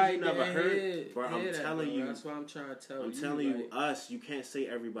everybody crazy, never didn't heard. hear Bro, I'm that, telling bro. you. That's what I'm trying to tell you. I'm telling you, like, us. You can't say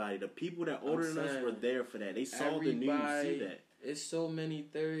everybody. The people that older than us saying were there for that. They saw the news. See that. It's so many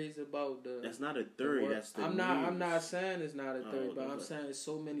theories about the. That's not a theory. That's the I'm news. not saying it's not a theory, but okay. I'm saying it's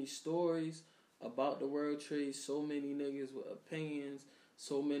so many stories about the World Trade. So many niggas with opinions.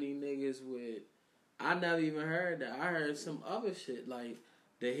 So many niggas with. I never even heard that. I heard some other shit like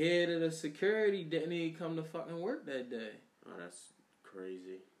the head of the security didn't even come to fucking work that day. Oh, that's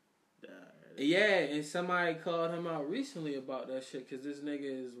crazy. Yeah, and somebody called him out recently about that shit because this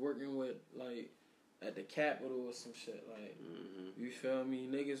nigga is working with like at the Capitol or some shit. Like, you feel me?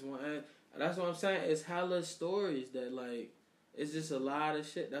 Niggas want. That's what I'm saying. It's hella stories that like. It's just a lot of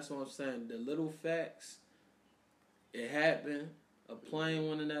shit. That's what I'm saying. The little facts. It happened. A plane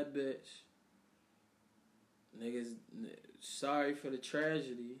went in that bitch. Niggas, sorry for the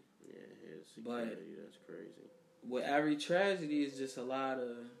tragedy. Yeah, here's security. That's crazy. With every tragedy is just a lot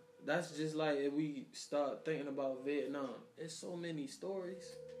of. That's just like if we start thinking about Vietnam. There's so many stories.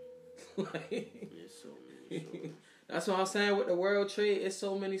 There's so many stories. That's what I'm saying with the World Trade. It's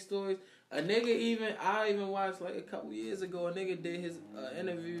so many stories. I even watched like a couple years ago. A nigga did his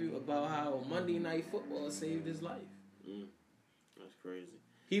interview about how Monday Night Football saved his life. That's crazy.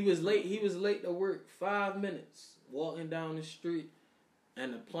 He was late. He was late to work 5 minutes walking down the street,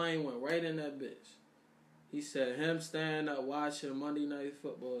 and the plane went right in that bitch. He said him standing up watching Monday Night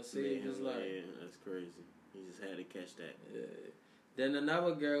Football saved his life. Yeah, that's crazy. He just had to catch that. Yeah. Then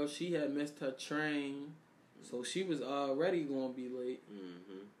another girl, she had missed her train, so she was already gonna be late.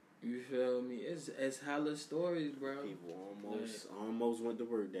 You feel me? It's hella stories, bro. People almost went to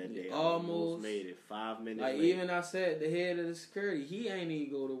work that day. Almost made it 5 minutes like late. even I said the head of the security, he ain't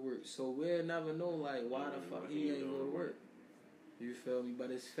even go to work, so we'll never know like why the fuck he ain't go to work. You feel me? But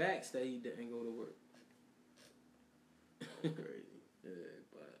it's facts that he didn't go to work. Crazy. Yeah,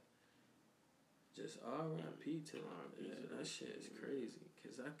 but just R.I.P. to him. Yeah, that shit is crazy.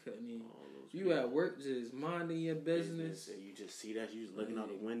 Cause I couldn't even. You at work just minding your business. And you just see that you just looking out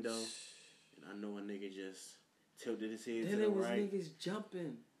the window, and I know a nigga just tilted his head then to the it was right. Niggas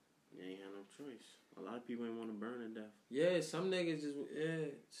jumping. You ain't had no choice. A lot of people ain't want to burn to death. Yeah, some niggas just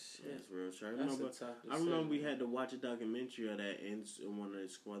shit. That's real true. I remember we had to watch a documentary of that in one of the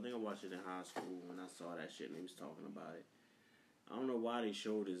school. I think I watched it in high school when I saw that shit and they was talking about it. I don't know why they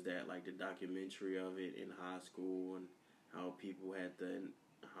showed us that, like the documentary of it in high school and how people had to.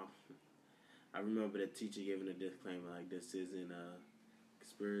 I remember the teacher giving a disclaimer like this isn't a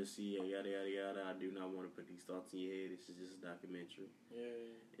conspiracy or yada yada yada. I do not want to put these thoughts in your head. This is just a documentary.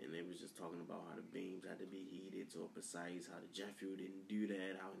 Yeah. And they was just talking about how the beams had to be heated so precise, how the jet fuel didn't do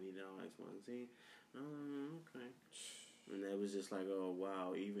that, how it needed all X, Y, and Z. Okay. And that was just like, oh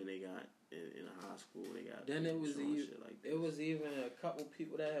wow, even they got in a high school they got. Then it was shit like this. it was even a couple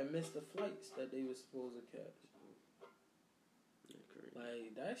people that had missed the flights that they were supposed to catch.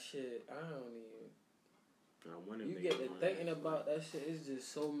 Like that shit, I don't even. You get to thinking about that shit. It's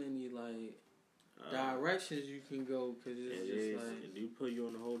just so many like directions you can go because it's just like it do put you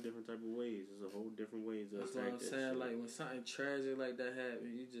on a whole different type of ways. There's a whole different ways. That's what I'm saying. Like when something tragic like that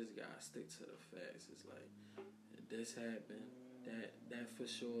happens, you just gotta stick to the facts. It's like this happened. That for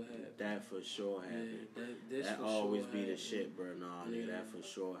sure happened. That for sure happened. Yeah, that always be the shit, bro. Nah, nigga, that for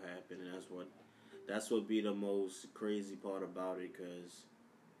sure happened, and that's what be the most crazy part about it, cause.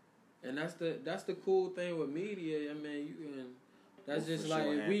 And that's the cool thing with media. I mean, you can. That's just like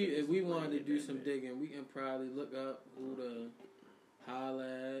if we wanted to do some digging, we can probably look up who to holler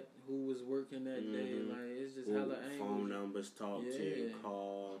at, who was working that day. Like it's just hella angles. Phone numbers, talk to,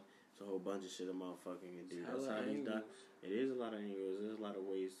 call. It's a whole bunch of shit a motherfucker can do. That's how he's done. It is a lot of angles. There's a lot of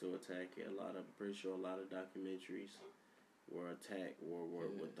ways to attack it. Pretty sure a lot of documentaries were attacked or were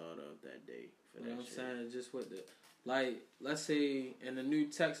thought of that day for that shit. I'm saying just with the. Like, let's say in the new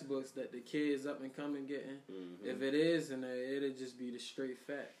textbooks that the kids up and coming getting, if it is in there, it'll just be the straight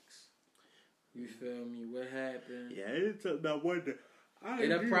facts. You feel me? What happened? Yeah, it's about what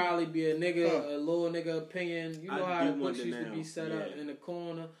it'll probably be a little nigga opinion. You know how the books used to be set up in the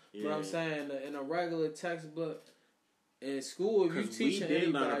corner. Yeah. But I'm saying in a regular textbook in school, if you teaching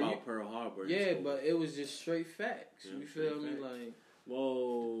anybody, learn about Pearl Harbor. Yeah, but it was just straight facts. You feel me? Like.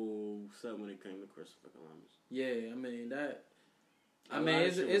 Whoa, something when it came to Christopher Columbus. Yeah, I mean that.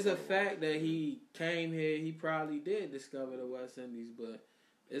 It's a fact that he came here. He probably did discover the West Indies, but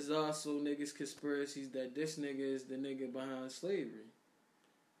it's also niggas conspiracies that this nigga is the nigga behind slavery.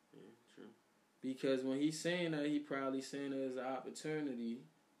 Yeah, true. Because when he's saying that, he probably saying it as an opportunity.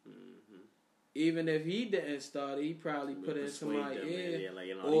 Even if he didn't start it, he probably put it in somebody's ear.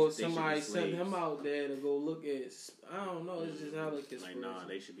 Or somebody sent him out there to go look at. I don't know. It's just how they conspiracy. Like, nah,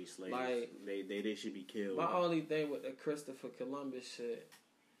 they should be slaves. Like, they should be killed. My only thing with the Christopher Columbus shit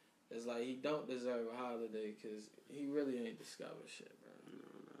is like he don't deserve a holiday because he really ain't discovered shit, bro. No,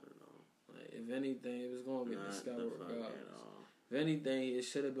 not at all. Like, if anything, it was gonna get discovered regardless. If anything, it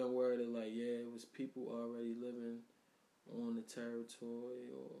should have been worded like, yeah, it was people already living on the territory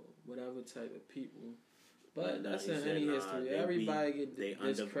or whatever type of people. But that's in any history. Everybody get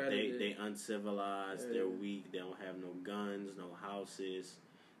discredited. They uncivilized. Yeah. They're weak. They don't have no guns, no houses.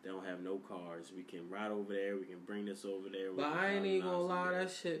 They don't have no cars. We can ride over there. We can bring this over there. But I ain't even gonna lie.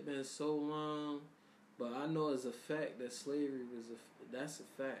 That shit been so long. But I know it's a fact that slavery that's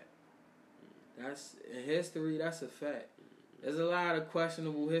a fact. That's in history. That's a fact. There's a lot of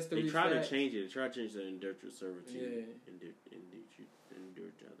questionable history. They try to change it. They try to change the indentured servitude.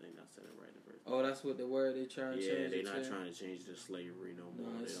 Oh, that's what the word they trying to change. Yeah, they're it not to? trying to change the slavery no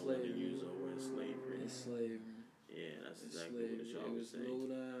more. No, They it's don't want to slavery. use the word slavery. It's slavery. Yeah, that's It's exactly what slavery. y'all It was was saying. low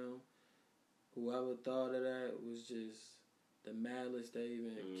down. Whoever thought of that was just the malice that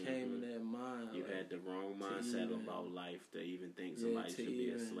even came in their mind. You like, had the wrong mindset even- about life to even think yeah, somebody to should be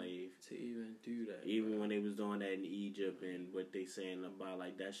a even- slave. To even do that. Even bro. when they was doing that in Egypt and what they saying about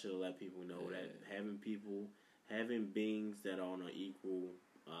like that should let people know that having beings that are on an equal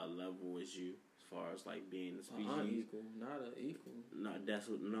level as you, as far as like being a species. Unequal, not an equal.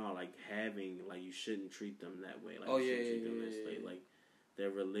 Like having like you shouldn't treat them that way. Like Oh, you yeah, shouldn't treat yeah, them yeah, as slave. yeah. Like their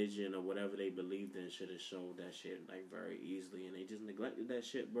religion or whatever they believed in should have showed that shit like very easily, and they just neglected that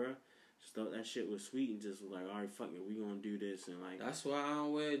shit, bruh. Just thought that shit was sweet and just was like, all right, fuck it, we gonna do this and like. That's why I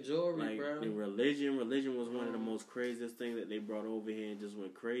don't wear jewelry, Like bro. the religion was one of the most craziest things that they brought over here and just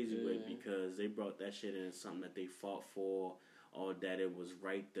went crazy with, because they brought that shit in something that they fought for, or that it was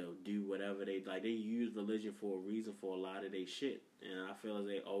right to do whatever they like. They used religion for a reason for a lot of their shit, and I feel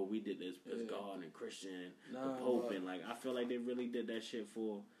like we did this because God and Christian and the Pope, and like I feel like they really did that shit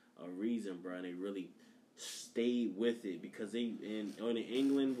for a reason, bro. And they really stayed with it because they in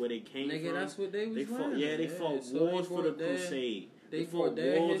England where they came from. That's what they was They fought. learning. Yeah, they fought so wars for the crusade. They fought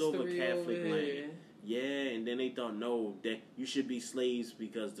wars over Catholic land. Yeah, and then they thought, no, that you should be slaves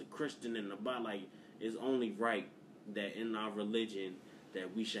because the Christian and the Bible, like, it's only right that in our religion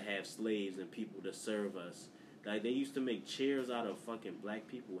that we should have slaves and people to serve us. Like, they used to make chairs out of fucking black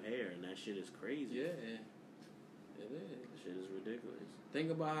people hair, and that shit is crazy. Yeah, it is. That shit is ridiculous. Think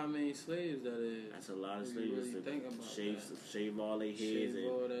about how many slaves that is. That's a lot of If slaves. you really think about shave all their heads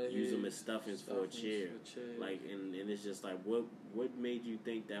and use them as stuffings for a chair. Like, and it's just like, what made you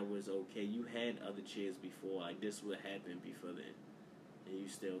think that was okay? You had other chairs before. Like, this would happen before then. And you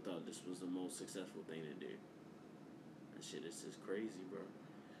still thought this was the most successful thing to do. That shit is just crazy, bro.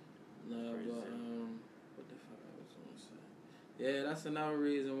 Nah, Crazy. but, what the fuck I was gonna say? Yeah, that's another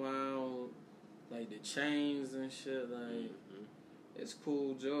reason why I don't like the chains and shit. Like, it's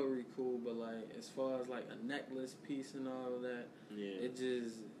cool, jewelry cool, but like as far as like a necklace piece and all of that, it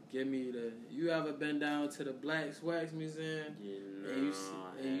just give me the. You ever been down to the Black's Wax Museum? Yeah,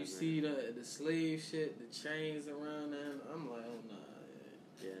 and you see the slave shit, the chains around them. I'm like, oh nah.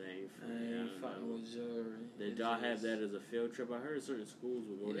 Yeah, they ain't I ain't fucking with jewelry. Did y'all have that as a field trip? I heard certain schools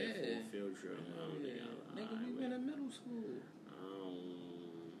would go there for a field trip. Nigga, we been in middle school.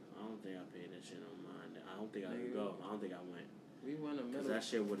 I don't think I paid that shit on mine. I don't think I could go. I don't think I went. We went in middle. That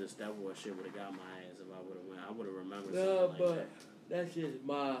shit would have got my ass if I would have went. I would have remembered No, something but like that's just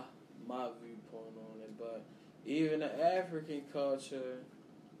my viewpoint on it. But even the African culture,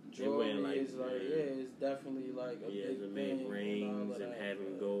 jewelry is like it's definitely like a big to thing. make rings and that,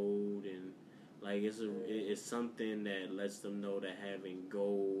 having gold and like it's something that lets them know that having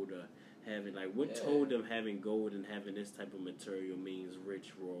gold or having like what told them having gold and having this type of material means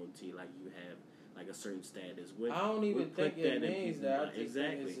rich royalty, like you have like a certain status. I don't even think it means that. I just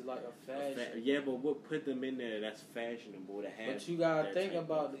think it's like a fashion. Yeah, but what put them in there that's fashionable to have. But you gotta think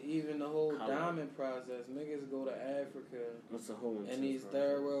about even the whole diamond process. Niggas go to Africa and these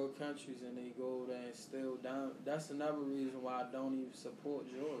third world countries and they go there and steal diamond. That's another reason why I don't even support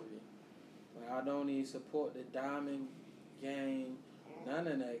jewelry. Like I don't even support the diamond game, none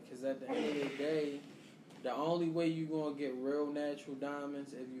of that. Because at the end of the day, the only way you gonna get real natural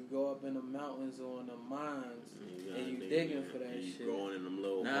diamonds if you go up in the mountains or in the mines and you digging for that shit. Going in them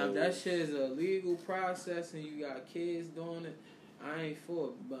little now, holes. if that shit is a legal process and you got kids doing it, I ain't for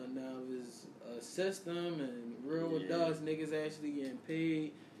it. But now if it's a system and real adults, niggas actually getting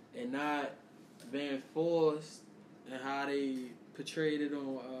paid and not being forced, and how they portrayed it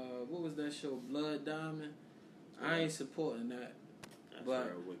on what was that show, Blood Diamond? I ain't supporting that.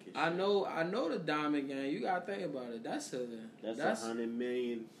 But I know the diamond game. You gotta think about it. That's $100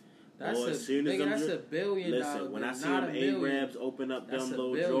 million. That's That's $1 billion. Listen, when I see them Arabs open up them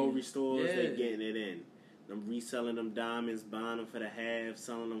little jewelry stores, they getting it in. Them reselling them diamonds, buying them for the half,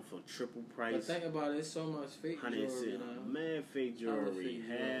 selling them for triple price. But think about it, it's so much fake jewelry now. Man, fake jewelry.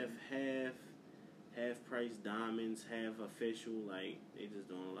 Half price diamonds, half official. Like, they just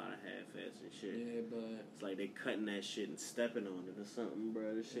doing a lot of half-ass and shit. Yeah, but it's like they cutting that shit and stepping on it or something,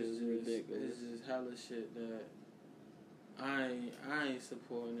 bro. This shit is ridiculous. It's just hella shit that I ain't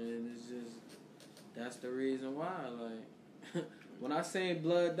supporting it. And it's just, that's the reason why. Like, when I say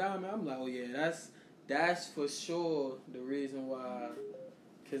Blood Diamond, I'm like, oh yeah, that's for sure the reason why.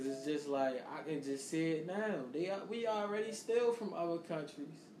 Cause it's just like I can just see it now. We already steal from other countries.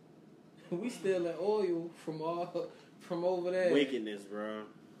 We stealing oil from over there. Wickedness, bro.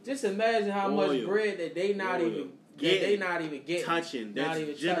 Just imagine how much bread that they not even they not even getting. Touching. Not There's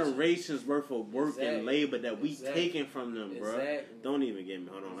even generations worth of work and labor that we taking from them, bro. Exactly. Don't even get me.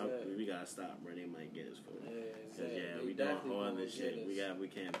 Hold on. Exactly. We gotta stop, bro. They might get us for it. Yeah, Cause exactly. we They doing definitely all gonna this shit. get us. We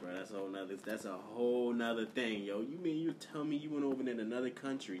can't, bro. That's a whole nother thing, yo. You mean you tell me you went over in another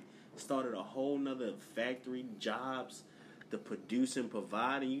country, started a whole nother factory, jobs to produce and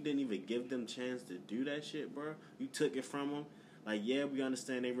provide, and you didn't even give them chance to do that shit, bro? You took it from them. Like, yeah, we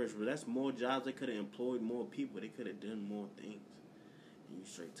understand they rich, but that's more jobs. They could have employed more people. They could have done more things. And you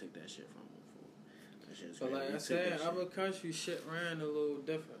straight took that shit from them. That shit's But crazy. like I said, other countries shit ran a little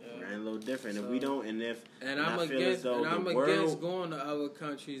different. Yeah. Ran a little different. So, if we don't, and I'm against going to other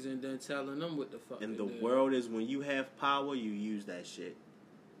countries and then telling them what the fuck. And the world is, when you have power, you use that shit,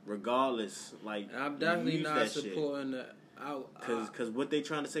 regardless. Like, and I'm definitely not supporting the. Cause what they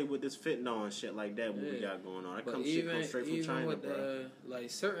trying to say with this fentanyl and shit like that, what we got going on, that comes straight from China, with bro.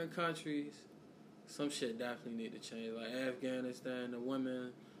 Like certain countries, some shit definitely need to change. Like Afghanistan, the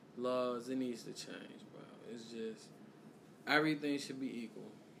women laws, it needs to change, bro. It's just everything should be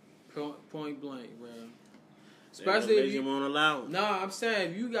equal, point blank, bro. Especially if you won't allow it. No, I'm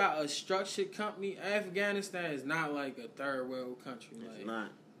saying if you got a structured company, Afghanistan is not like a third world country. It's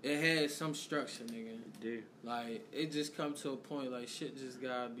not. It has some structure, nigga. It do. Like, it just come to a point, like, shit just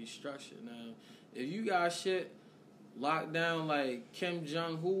gotta be structured now. If you got shit locked down like Kim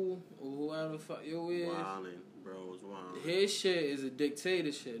Jong-un or whoever the fuck you is. Wildin', bro. It's wildin'. His shit is a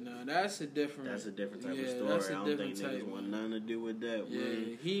dictatorship now. That's a different type of story. That's a I don't different think niggas want nothing to do with that, yeah,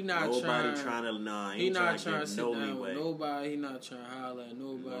 man. He not Nobody trying to, nah, he not trying to sit no down leeway. with nobody. He not trying to holler at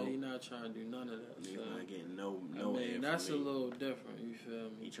nobody. He not trying to do none of that. He So, not getting no that's a little different. You feel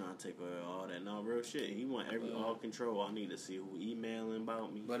me? He trying to take away all that. No, real shit. He want all control. I need to see who emailing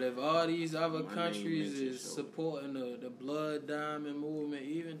about me. But if all these other countries is supporting the Blood Diamond movement,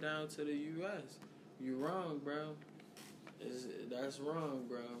 even down to the U.S., you wrong, bro. That's wrong,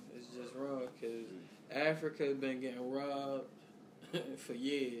 bro. It's just wrong because Africa been getting robbed for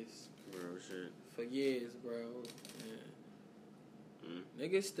years. Real shit. For years, bro. Yeah.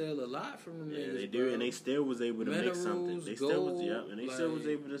 Niggas steal a lot from them niggas, they do, bro. and they still was able to make something. They still was, and they still was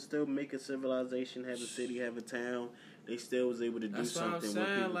able to still make a civilization, have a city, have a town. They still was able to do something. That's what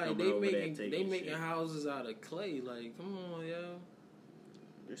I'm saying. Like they making houses out of clay. Like, come on, yo.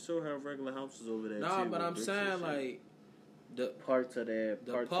 They still have regular houses over there. Nah, but I'm saying like. The parts of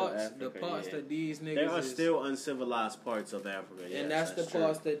Africa, the parts that these niggas there are still uncivilized parts of Africa, and that's the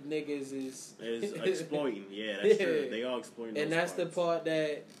parts that niggas is exploiting. Yeah, that's true. They are exploiting. And that's the part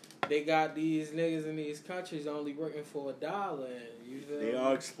that they got these niggas in these countries only working for $1. And you feel they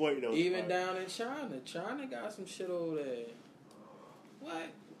are exploiting those. Even parts. down in China got some shit over there.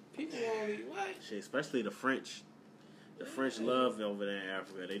 What people only what? Shit, especially the French. The French love over there in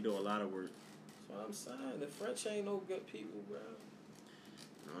Africa. They do a lot of work. I'm saying the French ain't no good people, bro.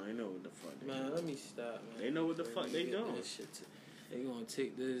 No, they know what the fuck. Man, let me stop, man. They know what the fuck they doing. They gonna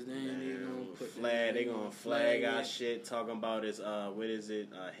take this. They gonna put flag. They gonna flag our shit. Talking about is what is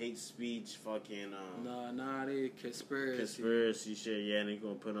it? Hate speech. Fucking Nah, they conspiracy shit. Yeah, and they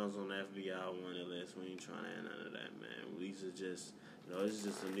gonna put us on the FBI wanted list. We ain't trying to have none of that, man. These are just. This is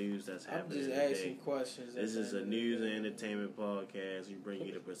just the news that's happening today. I'm just asking questions. This is a news and entertainment podcast. We bring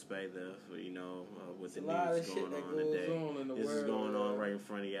you the perspective, with the news going on today. This is going on right in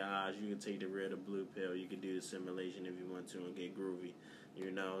front of your eyes. You can take the red or blue pill. You can do the simulation if you want to and get groovy.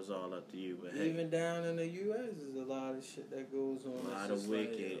 It's all up to you. But hey, even down in the U.S., there's a lot of shit that goes on. A lot of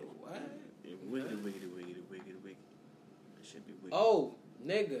wicked. What? Wicked. It should be wicked. Oh,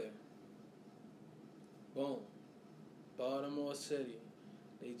 nigga. Boom. Baltimore City.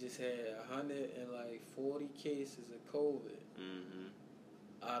 They just had 140 cases of COVID.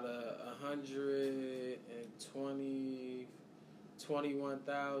 Out of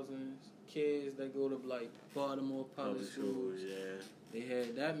 21,000 kids that go to Baltimore public schools. Yeah. They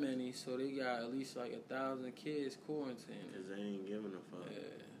had that many, so they got at least 1,000 kids quarantined. Cause they ain't giving a fuck.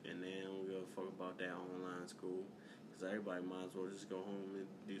 Yeah. And they don't give a fuck about that online school. Cause everybody might as well just go home and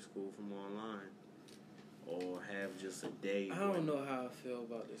do school from online. Or have just a day. I don't know how I feel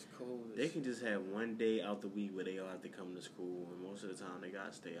about this COVID. They can just have one day out the week where they all have to come to school, and most of the time they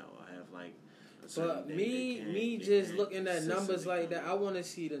gotta stay out. I have a certain but day me just looking at numbers like that, I want to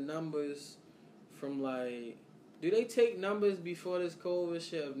see the numbers from do they take numbers before this COVID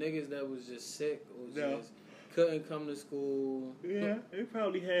shit of niggas that was just sick or just couldn't come to school? Yeah, they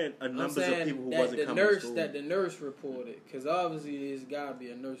probably had a numbers of people who wasn't coming to school. That the nurse reported, because obviously there's gotta be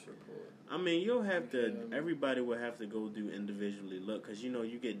a nurse report. I mean, you'll have to. Everybody will have to go do individually look, because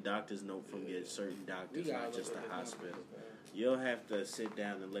you get doctor's note from certain doctors, not just the hospital. you'll have to sit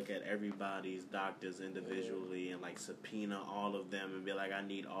down and look at everybody's doctors individually and like subpoena all of them and be like, I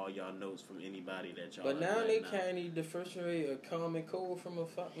need all y'all notes from anybody that y'all. But now they can't even differentiate a common cold from a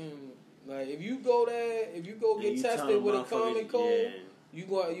fucking like. If you go there, if you go get tested with a common cold, you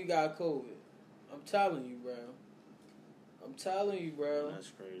got COVID. I'm telling you, bro.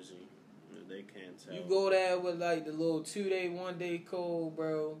 That's crazy. They can't tell. You go there with like the little 2-day, 1-day cold,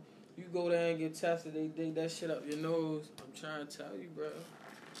 bro. You go there and get tested. They dig that shit up your nose. I'm trying to tell you, bro.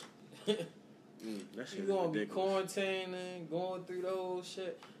 That shit you gonna ridiculous. be quarantining, going through the whole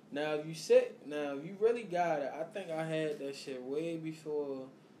shit. Now if you sick, now if you really got it. I think I had that shit way before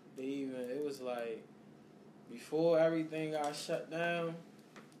they even. It was like before everything got shut down.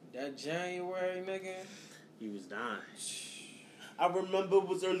 That January, nigga. He was dying. I remember it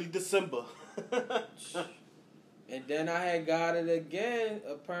was early December. And then I had got it again,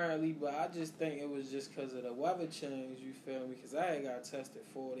 apparently, but I just think it was just because of the weather change, you feel me? Because I had got tested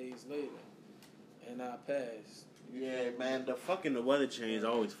 4 days later, and I passed. Yeah, man, The weather change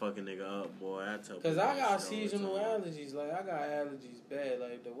always fucking nigga up, boy. I tell. Because I got seasonal allergies. Like, I got allergies bad.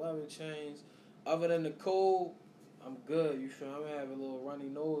 Like, the weather change, other than the cold, I'm good, you feel me? I'm going to have a little runny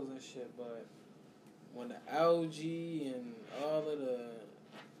nose and shit, but when the algae and all of the...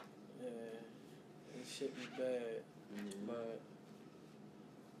 shit be bad, but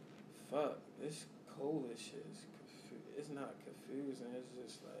fuck, this COVID shit is it's not confusing. It's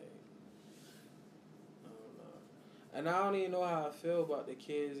just like I don't know, and I don't even know how I feel about the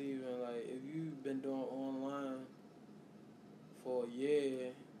kids. Even like if you've been doing online for a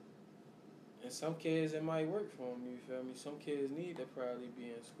year, and some kids it might work for them. You feel me? Some kids need to probably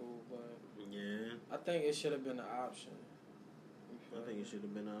be in school, but yeah, I think it should have been an option. I think it should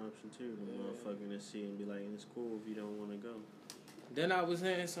have been an option too. The motherfucking to see and be like, it's cool if you don't want to go. Then I was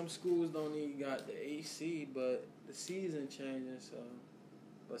hearing some schools don't even got the AC, but the season changing, so.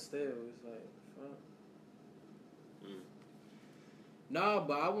 But still, it's like, fuck. Nah,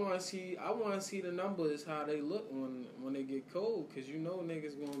 but I want to see the numbers how they look when they get cold, cause you know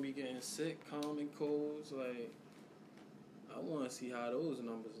niggas gonna be getting sick, common colds. Like, I want to see how those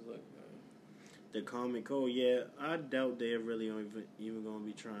numbers look. The common cold, yeah, I doubt they're really even gonna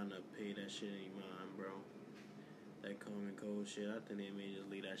be trying to pay that shit any mind, bro. That common cold shit, I think they may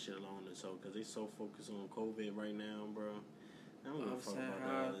just leave that shit alone and so, cause they so focused on COVID right now, bro. I don't give a fuck about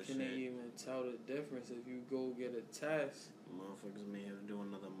that other shit. How can they even tell the difference if you go get a test? Motherfuckers may have to do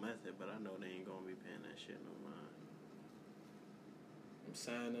another method, but I know they ain't gonna be paying that shit no mind. I'm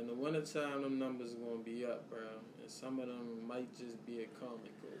saying in the wintertime, them numbers are gonna be up, bro, and some of them might just be a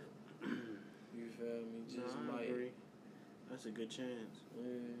common cold. You feel me? Just might. Agree. That's a good chance.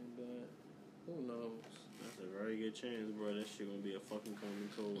 Yeah, but who knows? That's a very good chance, bro. That shit gonna be a fucking common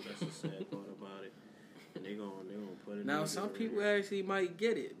cold. That's the sad part about it. And they gonna put it. Now some people actually might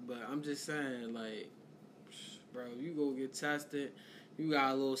get it, but I'm just saying, like, bro, you go get tested, you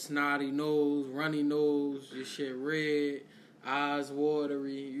got a little snotty nose, runny nose, your shit red, eyes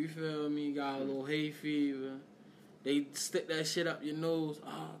watery. You feel me? You got a little hay fever. They stick that shit up your nose.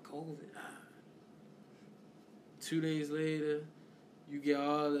 COVID. 2 days later, you get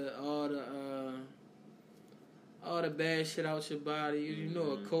all the bad shit out your body. You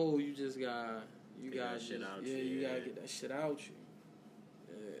know, a cold, you just got shit out you. Yeah, you gotta get that shit out you.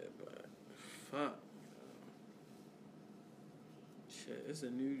 Yeah, but fuck.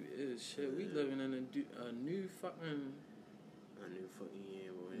 Shit, we living in a new fucking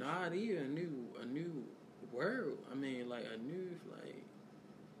year, boy. Not even a new world. I mean, like a new like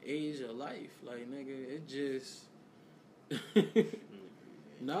age of life. Like, nigga, it just.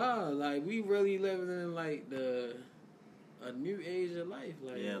 Nah, like we really living in like a new age of life.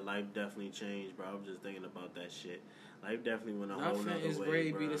 Like, yeah, life definitely changed, bro. I was just thinking about that shit. Life definitely went a whole nother way, nothing is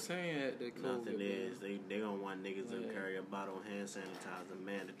ready to be the same at the COVID. Nothing is. Bro. They gonna want niggas to carry a bottle of hand sanitizer,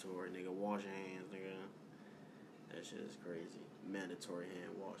 mandatory. Nigga, wash your hands, nigga. That shit is crazy. Mandatory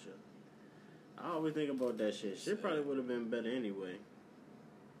hand washer. I always think about that shit. Shit probably would have been better anyway.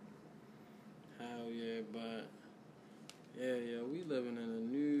 Hell yeah, but yeah, we living in a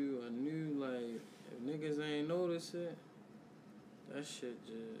new like, if niggas ain't notice it, that shit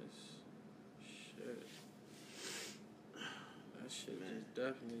just shit. That shit just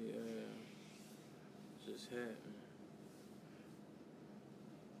definitely just happened.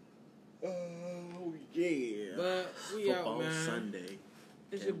 Oh yeah. But we Football out, man. Sunday.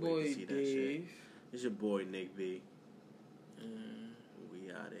 It's Can't your wait boy to see that Dave. shit. It's your boy Nick B.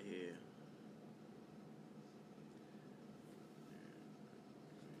 We out of here.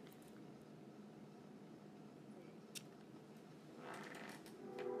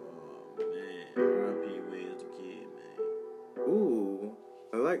 Oh man, R.I.P. Wiz the Kid, man.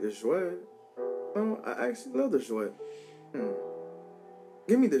 like the sweat. Oh, I actually love the sweat.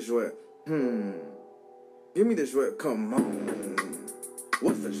 Give me the sweat. Give me the sweat. Come on.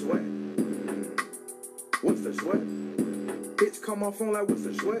 What's the sweat? What's the sweat? Bitch, come off phone like, what's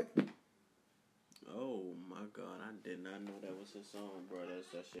the sweat? Oh my God, I did not know that was his song, bro. That's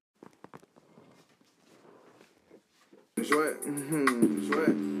that shit. Sweat,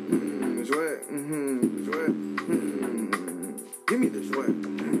 sweat, sweat, sweat. Give me the sweat.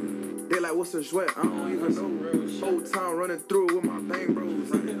 They like, what's the sweat? I don't even know. Whole time running through it with my bang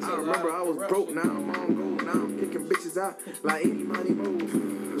bros. I remember I was broke, now I'm on gold. Now I'm kicking bitches out like any money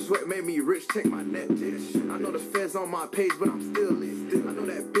move. Sweat made me rich, check my net dish. I know the feds on my page, but I'm still lit. I know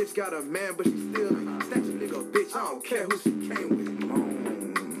that bitch got a man, but she still lit. Snatch a nigga, bitch, I don't care who she came with. Come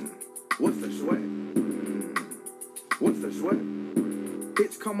on. What's the sweat? What's the sweat?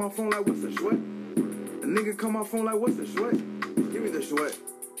 Bitch, come off phone like, what's the sweat? A nigga come off phone like, what's the sweat? Give me the sweat.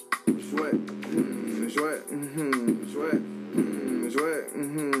 Sweat. Sweat. Sweat. Sweat.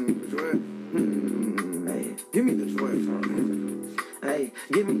 Sweat. Give me the sweat. Hey,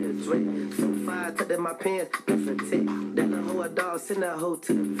 give me the sweat. So fire, tucked in my pants, plus a tick. Then I hold a dog, send that hoe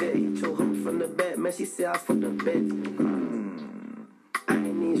to the vet. Hit your hoe from the back, man, she said I fucked the bed. I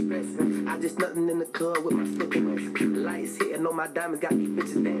ain't even stressing. I just nothing in the club with my slipping. Lights hitting on my diamonds, got these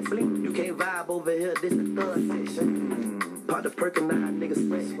bitches dancing. You can't vibe over here, this the third section. Pop the perk and now niggas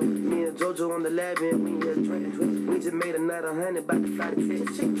sweat. Me and JoJo on the lab and we here drink. We just made a night 100, about to fly the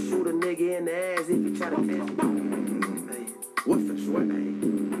test. Shoot a nigga in the ass if you try to test. What's the sweat?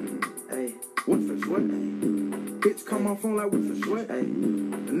 Hey, what's the sweat? Bitch, come off phone like, what's the sweat? hey. A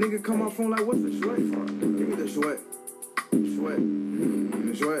nigga come off phone like, what's the sweat? Give me the sweat. Sweat.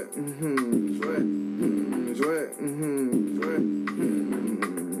 Sweat. Sweat. Sweat. Sweat.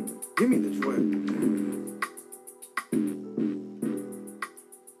 Give me the sweat.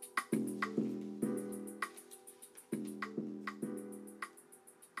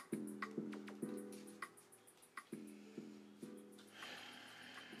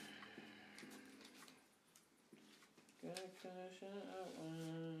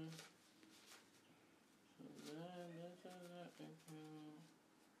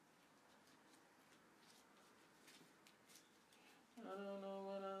 I don't know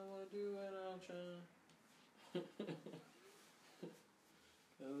what I would do without you.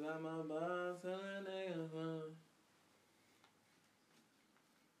 Cause I'm a boss and a nigga fun.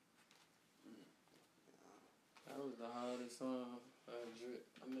 That was the hardest song by Drake.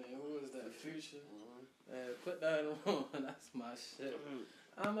 I mean, who was that? Future? Put that on. That's my shit.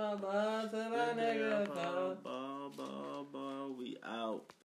 I'm a boss and a nigga fun. We out.